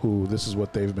 who this is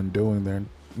what they've been doing there,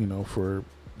 for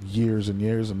years and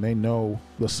years, and they know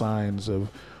the signs of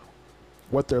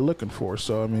what they're looking for.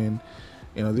 So I mean,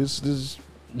 this is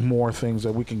more things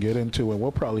that we can get into, and we'll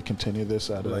probably continue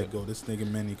this out of like, go, this nigga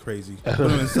Manny crazy.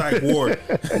 Put him in psych ward.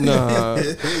 It's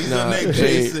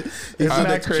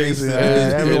not crazy.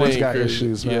 Everyone's got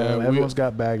issues, man. Yeah, everyone's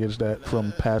got baggage that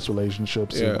from past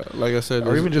relationships. Yeah, like I said,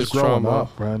 or even just growing trauma.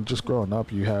 up, man. Just growing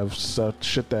up, you have such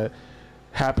shit that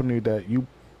happened to you that you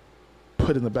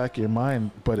put in the back of your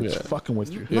mind, but it's fucking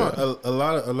with you. No, a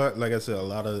lot, like I said, a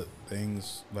lot of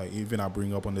things, like even I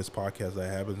bring up on this podcast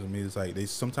that happens to me, it's like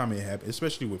sometimes it happens,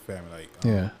 especially with family,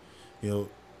 like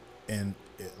and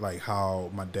like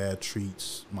how my dad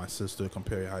treats my sister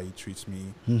compared to how he treats me.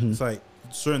 It's like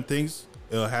certain things,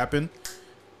 it'll happen,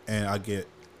 and I get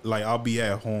like, I'll be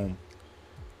at home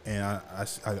and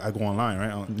I go online, right,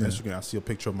 on Instagram, I see a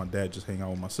picture of my dad just hanging out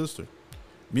with my sister.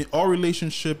 I mean, our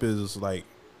relationship is like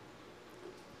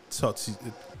it's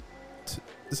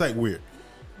like weird.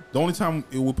 The only time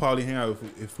it will probably hang out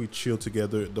if we chill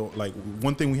together. Like,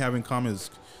 one thing we have in common is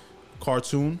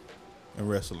cartoon and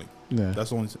wrestling. Yeah,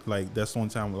 that's the only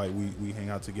time like we hang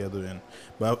out together.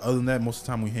 But other than that, most of the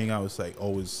time we hang out, it's like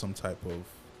always some type of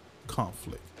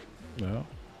conflict. Yeah,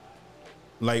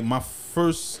 like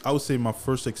I would say my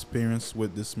first experience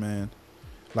with this man,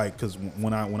 like, cause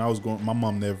when I was growing, my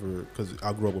mom never, cause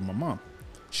I grew up with my mom,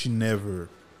 she never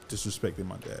disrespected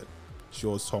my dad. She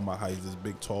always talking about how he's this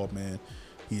big tall man,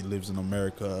 he lives in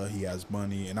America, he has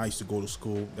money, and I used to go to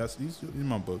school. He's in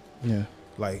my book. Yeah.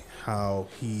 Like how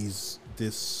he's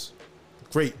this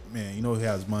great man, you know, he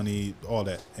has money, all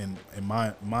that. And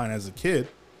mine as a kid,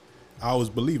 I always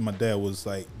believed my dad was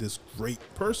like this great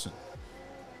person.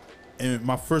 And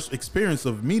my first experience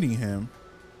of meeting him,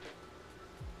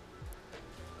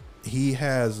 he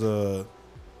has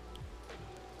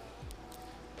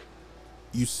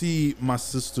you see my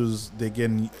sisters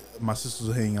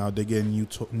are hanging out, they're getting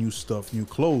new stuff, new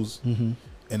clothes,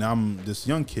 and I'm this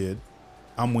young kid.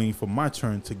 I'm waiting for my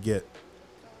turn to get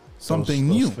something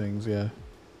new. Those things, yeah.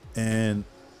 And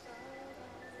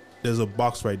there's a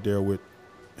box right there with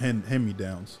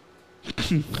hand-me-downs.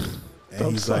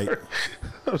 And he's like,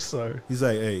 I'm sorry. He's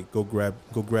like, hey, go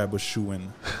grab a shoe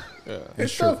and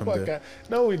shirt from there.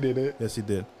 No, we didn't. Yes, he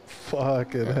did.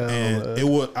 Fucking hell. And man. it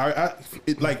was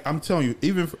like I'm telling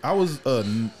you, I was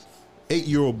an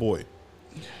 8-year-old boy.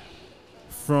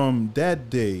 From that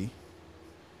day,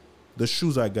 the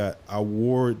shoes I got, I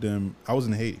wore them. I was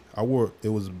in Haiti. It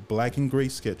was black and gray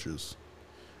Skechers,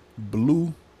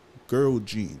 blue girl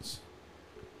jeans,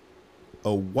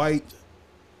 a white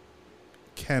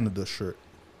Canada shirt.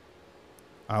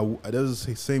 That was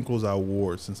the same clothes I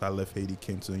wore since I left Haiti,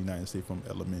 came to the United States from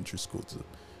elementary school to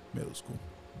middle school.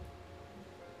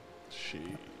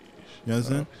 Sheesh. You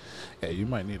understand? Yeah, you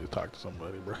might need to talk to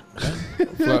somebody, bro.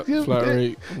 flat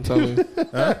rate. I'm telling you.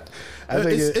 I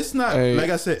think it's not, hey, like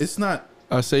I said, it's not.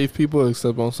 I save people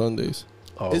except on Sundays.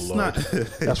 Oh, it's Lord. not.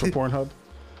 That's for Pornhub?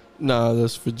 Nah,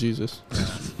 that's for Jesus.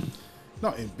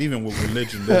 No, even with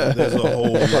religion, there's a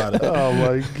whole lot of. Oh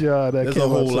my God, there's a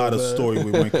whole lot of story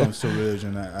when it comes to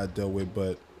religion I dealt with,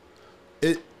 but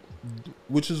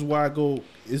which is why I go.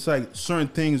 It's like certain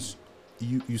things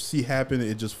you see happen,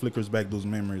 it just flickers back those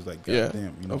memories. Like, God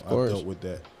damn, you know, I dealt with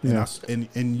that,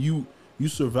 and you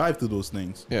survived through those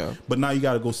things. Yeah. But now you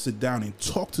got to go sit down and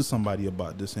talk to somebody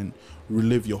about this and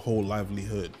relive your whole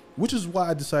livelihood. Which is why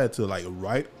I decided to like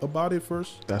write about it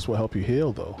first. That's what helped you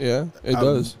heal, though. Yeah, it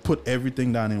does. Put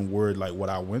everything down in word, like what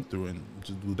I went through, and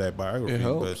just do that biography. It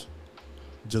helps. But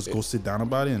just go sit down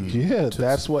about it. And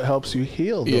that's what helps you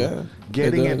heal, though. Yeah,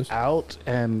 getting it out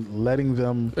and letting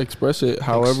them express it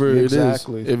however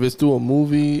exactly. it is. If it's through a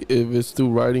movie, if it's through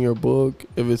writing a book,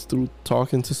 if it's through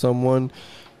talking to someone,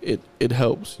 it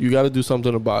helps. You got to do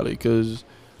something about it, because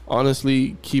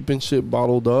honestly, keeping shit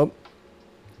bottled up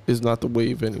is not the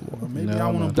wave anymore. Well, maybe I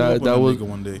want to that was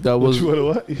one day. That was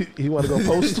what? You want to go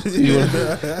post?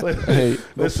 Hey,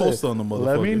 let's post on the motherfucker.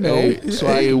 Let me know so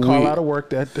I can call out of work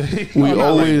that day. We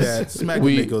always like smack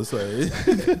the nigga. Sorry.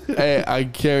 Hey, I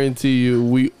guarantee you,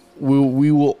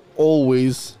 we will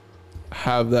always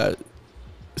have that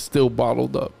still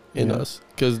bottled up in us,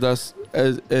 because that's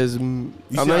as I'm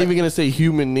not even gonna say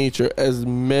human nature, as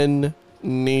men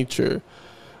nature.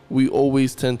 We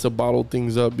always tend to bottle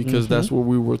things up, because that's what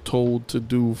we were told to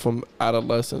do from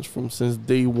adolescence, from since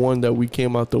day one that we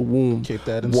came out the womb. Keep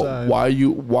that inside. Why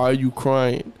are you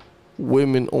crying?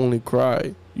 Women only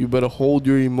cry. You better hold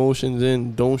your emotions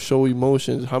in. Don't show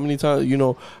emotions. How many times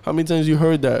you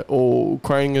heard that? Oh,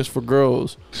 crying is for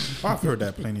girls. I've heard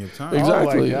that plenty of times.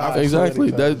 Exactly. Oh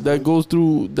Exactly. That goes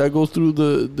through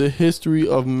the history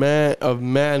of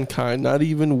mankind, not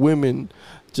even women.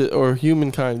 Or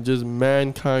humankind, just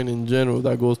mankind in general.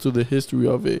 That goes through the history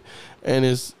of it, and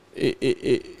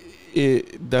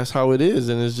that's how it is,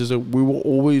 and it's just we were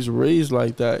always raised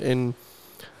like that. And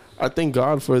I thank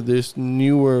God for this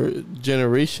newer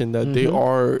generation that they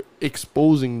are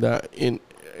exposing that in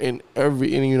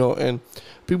every, and you know, and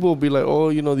people will be like, oh,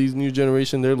 you know, these new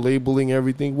generation, they're labeling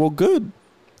everything. Well, good,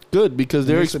 because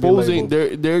they're exposing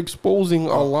they're exposing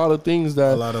a lot of things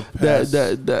that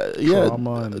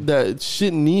that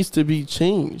shit needs to be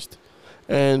changed.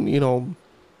 And you know,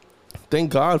 thank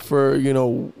God for you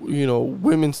know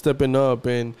women stepping up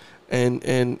and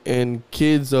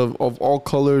kids of all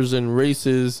colors and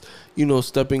races, you know,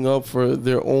 stepping up for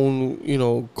their own, you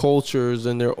know, cultures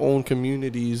and their own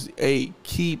communities. Hey,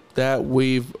 keep that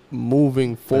wave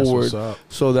moving forward,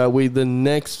 so that way the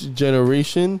next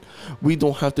generation, we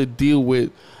don't have to deal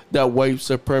with that white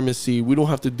supremacy. We don't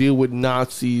have to deal with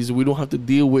Nazis. We don't have to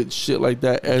deal with shit like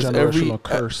that. As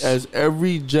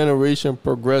every generation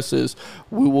progresses,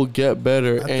 we will get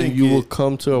better, and you will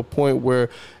come to a point where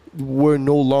we're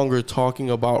no longer talking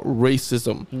about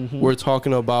racism. We're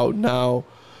talking about now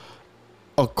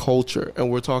a culture, and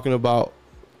we're talking about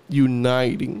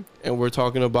uniting, and we're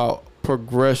talking about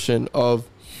progression of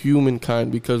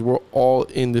humankind, because we're all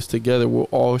in this together. We'll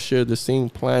all share the same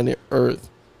planet Earth,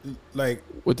 like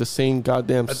with the same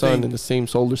goddamn I sun think and the same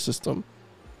solar system.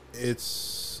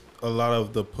 it's a lot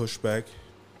of the pushback,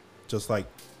 just like,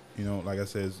 you know, like I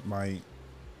said, my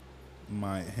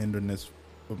hindrance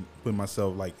with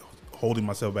myself, like holding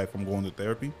myself back from going to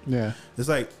therapy. Yeah. It's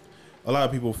like a lot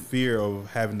of people fear of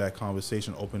having that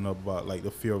conversation, open up about like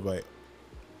the fear of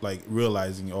like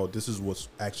realizing, oh, this is what's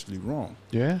actually wrong.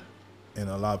 Yeah. And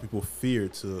a lot of people fear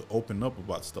to open up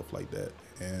about stuff like that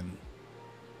and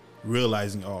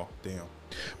realizing, oh, damn.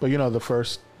 But you know, the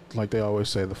first, like they always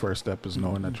say, the first step is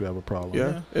knowing that you have a problem.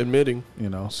 Yeah, admitting. You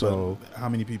know, so but how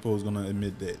many people is gonna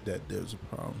admit that there's a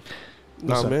problem?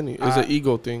 Not Listen, many. It's an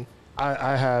ego thing.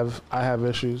 I have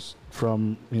issues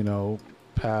from, you know,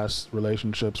 past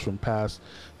relationships, from past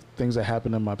things that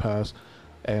happened in my past,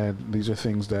 and these are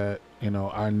things that, you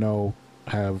know, I know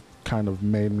have kind of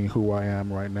made me who I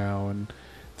am right now, and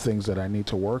things that I need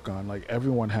to work on. Like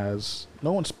everyone has,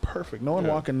 no one's perfect. No one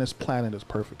walking this planet is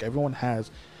perfect. Everyone has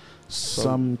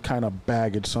some kind of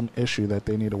baggage, some issue that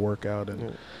they need to work out,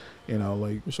 and you know,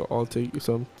 like we should all take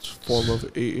some form of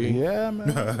AA. Yeah,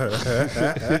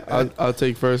 man. I'll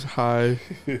take first. Hi,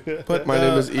 but my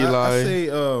name is Eli, I say,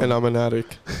 and I'm an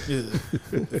addict.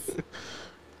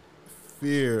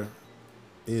 Fear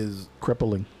is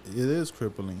crippling. It is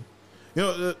crippling. You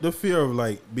know, the fear of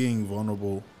like being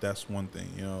vulnerable. That's one thing.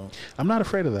 You know, I'm not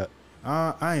afraid of that.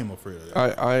 I am afraid of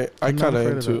that. I kind of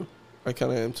am too. I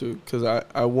kind of am too, because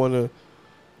I want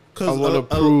to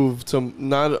prove to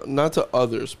not to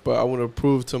others, but I want to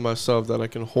prove to myself that I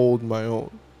can hold my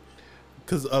own.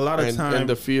 Because a lot of times, and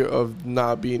the fear of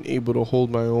not being able to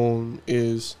hold my own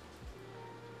is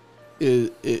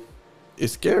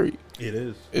scary. It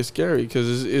is. It's scary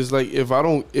because it's like if I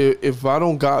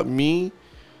don't got me,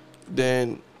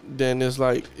 then it's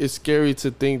like it's scary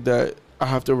to think that I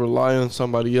have to rely on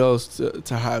somebody else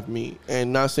to have me.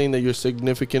 And not saying that your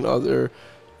significant other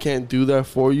can't do that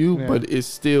for you, but it's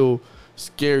still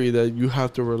scary that you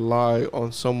have to rely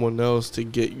on someone else to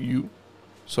get you.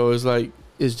 So it's like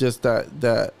it's just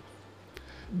that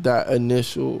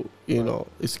initial, you know,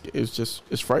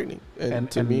 it's frightening.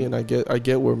 And to me, and I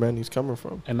get where Manny's coming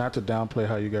from. And not to downplay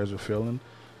how you guys are feeling,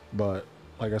 but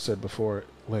like I said before,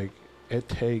 like it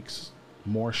takes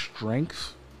more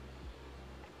strength.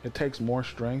 It takes more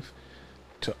strength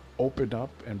to open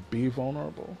up and be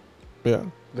vulnerable. Yeah.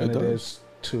 Than it is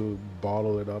to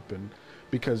bottle it up, and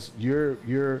because you're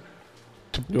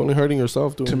only hurting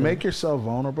yourself doing to that. make yourself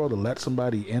vulnerable, to let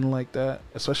somebody in like that,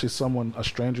 especially a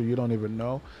stranger you don't even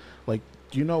know, like,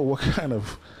 you know what kind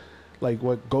of, like,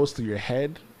 what goes through your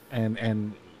head,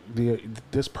 and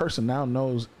this person now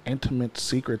knows intimate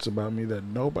secrets about me that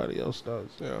nobody else does.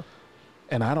 Yeah.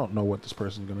 And I don't know what this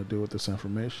person's gonna do with this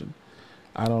information.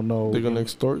 I don't know. They're gonna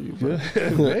extort you, bro.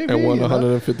 Maybe, and want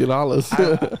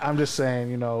 $150. I'm just saying,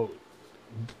 you know,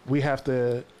 we have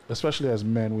to, especially as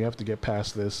men, we have to get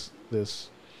past this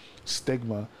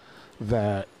stigma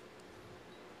that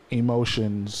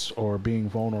emotions or being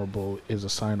vulnerable is a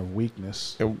sign of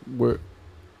weakness. And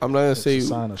I'm not gonna say a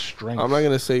sign of strength. I'm not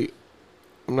gonna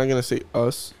say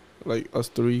us, like us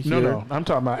three here. No, I'm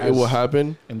talking about it will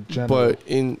happen in general. But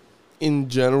in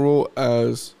general,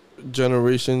 as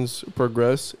generations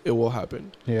progress, it will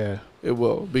happen. Yeah, it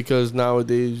will, because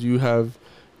nowadays you have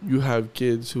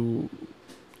kids who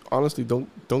honestly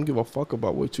don't give a fuck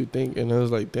about what you think, and I was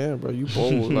like, damn, bro, you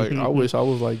bold. Like, I wish I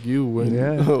was like you when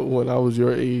when I was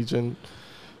your age, and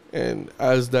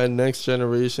as that next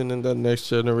generation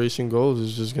goes,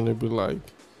 it's just gonna be like,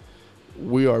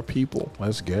 we are people.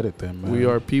 Let's get it then, man. We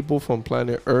are people from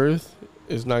planet Earth.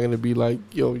 It's not gonna be like,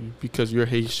 yo, because you're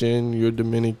Haitian, you're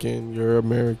Dominican, you're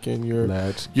American, you're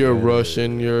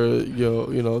Russian, you're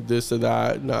you know, this or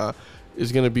that. Nah,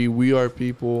 it's gonna be, we are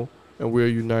people, and we're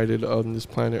united on this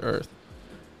planet Earth.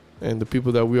 And the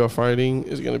people that we are fighting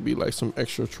is gonna be like some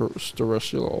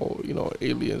extraterrestrial, you know,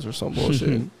 aliens or some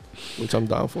bullshit, which I'm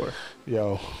down for.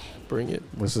 Yo, bring it.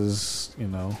 This is, you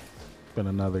know, been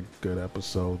another good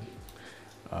episode.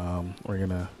 We're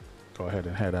gonna go ahead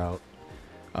and head out.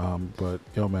 But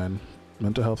yo, man,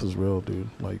 mental health is real, dude.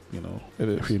 Like, you know,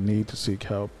 if you need to seek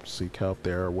help.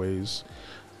 There are ways.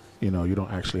 You know, you don't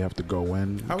actually have to go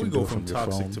in. How we go from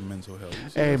toxic to mental health?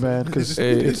 Hey, man, because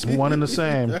it's one and the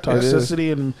same.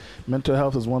 Toxicity and mental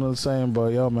health is one and the same.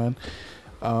 But yo, man,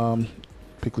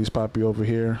 Pickley's Poppy over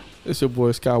here. It's your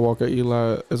boy Skywalker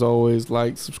Eli. As always,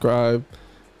 like, subscribe,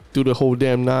 do the whole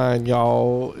damn 9,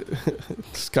 y'all.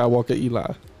 Skywalker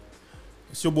Eli.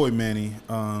 It's your boy Manny.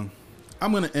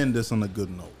 I'm gonna end this on a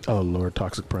good note. Oh Lord,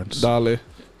 Toxic Prince. Dale.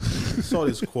 I saw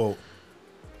this quote.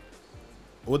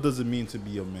 What does it mean to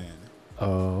be a man?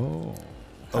 Oh.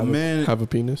 A man have a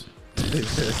penis?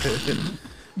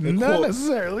 Not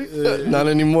necessarily. Not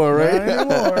anymore, right?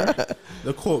 Not anymore.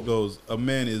 The quote goes, "A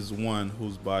man is one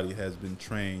whose body has been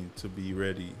trained to be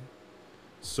ready,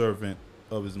 servant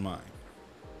of his mind,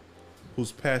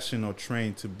 whose passion are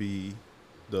trained to be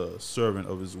the servant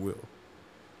of his will,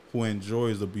 who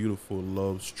enjoys the beautiful,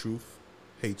 loves truth,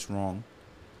 hates wrong,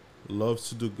 loves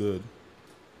to do good,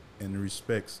 and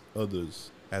respects others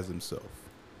as himself."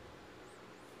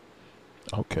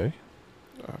 Okay.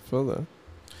 I feel that.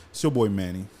 It's your boy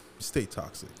Manny. Stay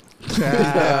toxic.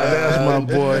 That's my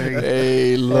boy.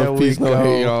 Hey, love, peace, no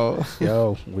hate, y'all.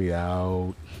 Yo, we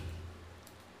out.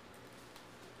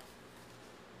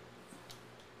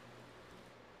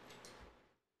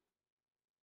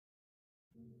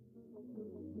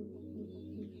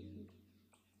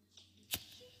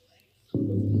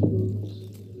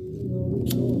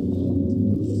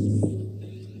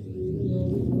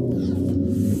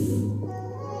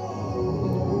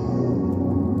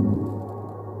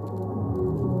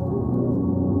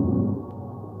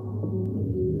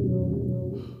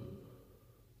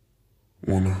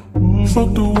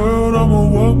 Fuck the world, I'ma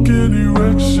walk in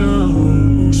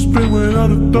erection. Spin without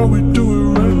a thought, we do it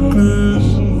reckless.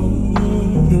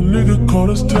 Your nigga caught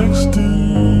us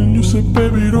texting. You said,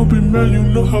 baby, don't be mad, you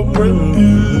know how bread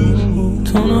is.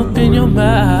 Tone up in your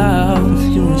mouth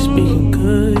if you ain't speaking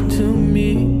good to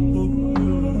me.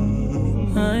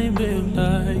 I ain't built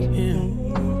like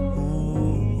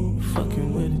him.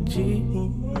 Fucking with a G.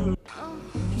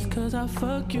 Just cause I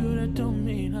fuck you, that don't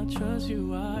mean I trust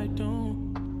you, I don't.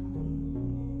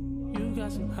 You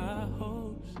got some high hopes.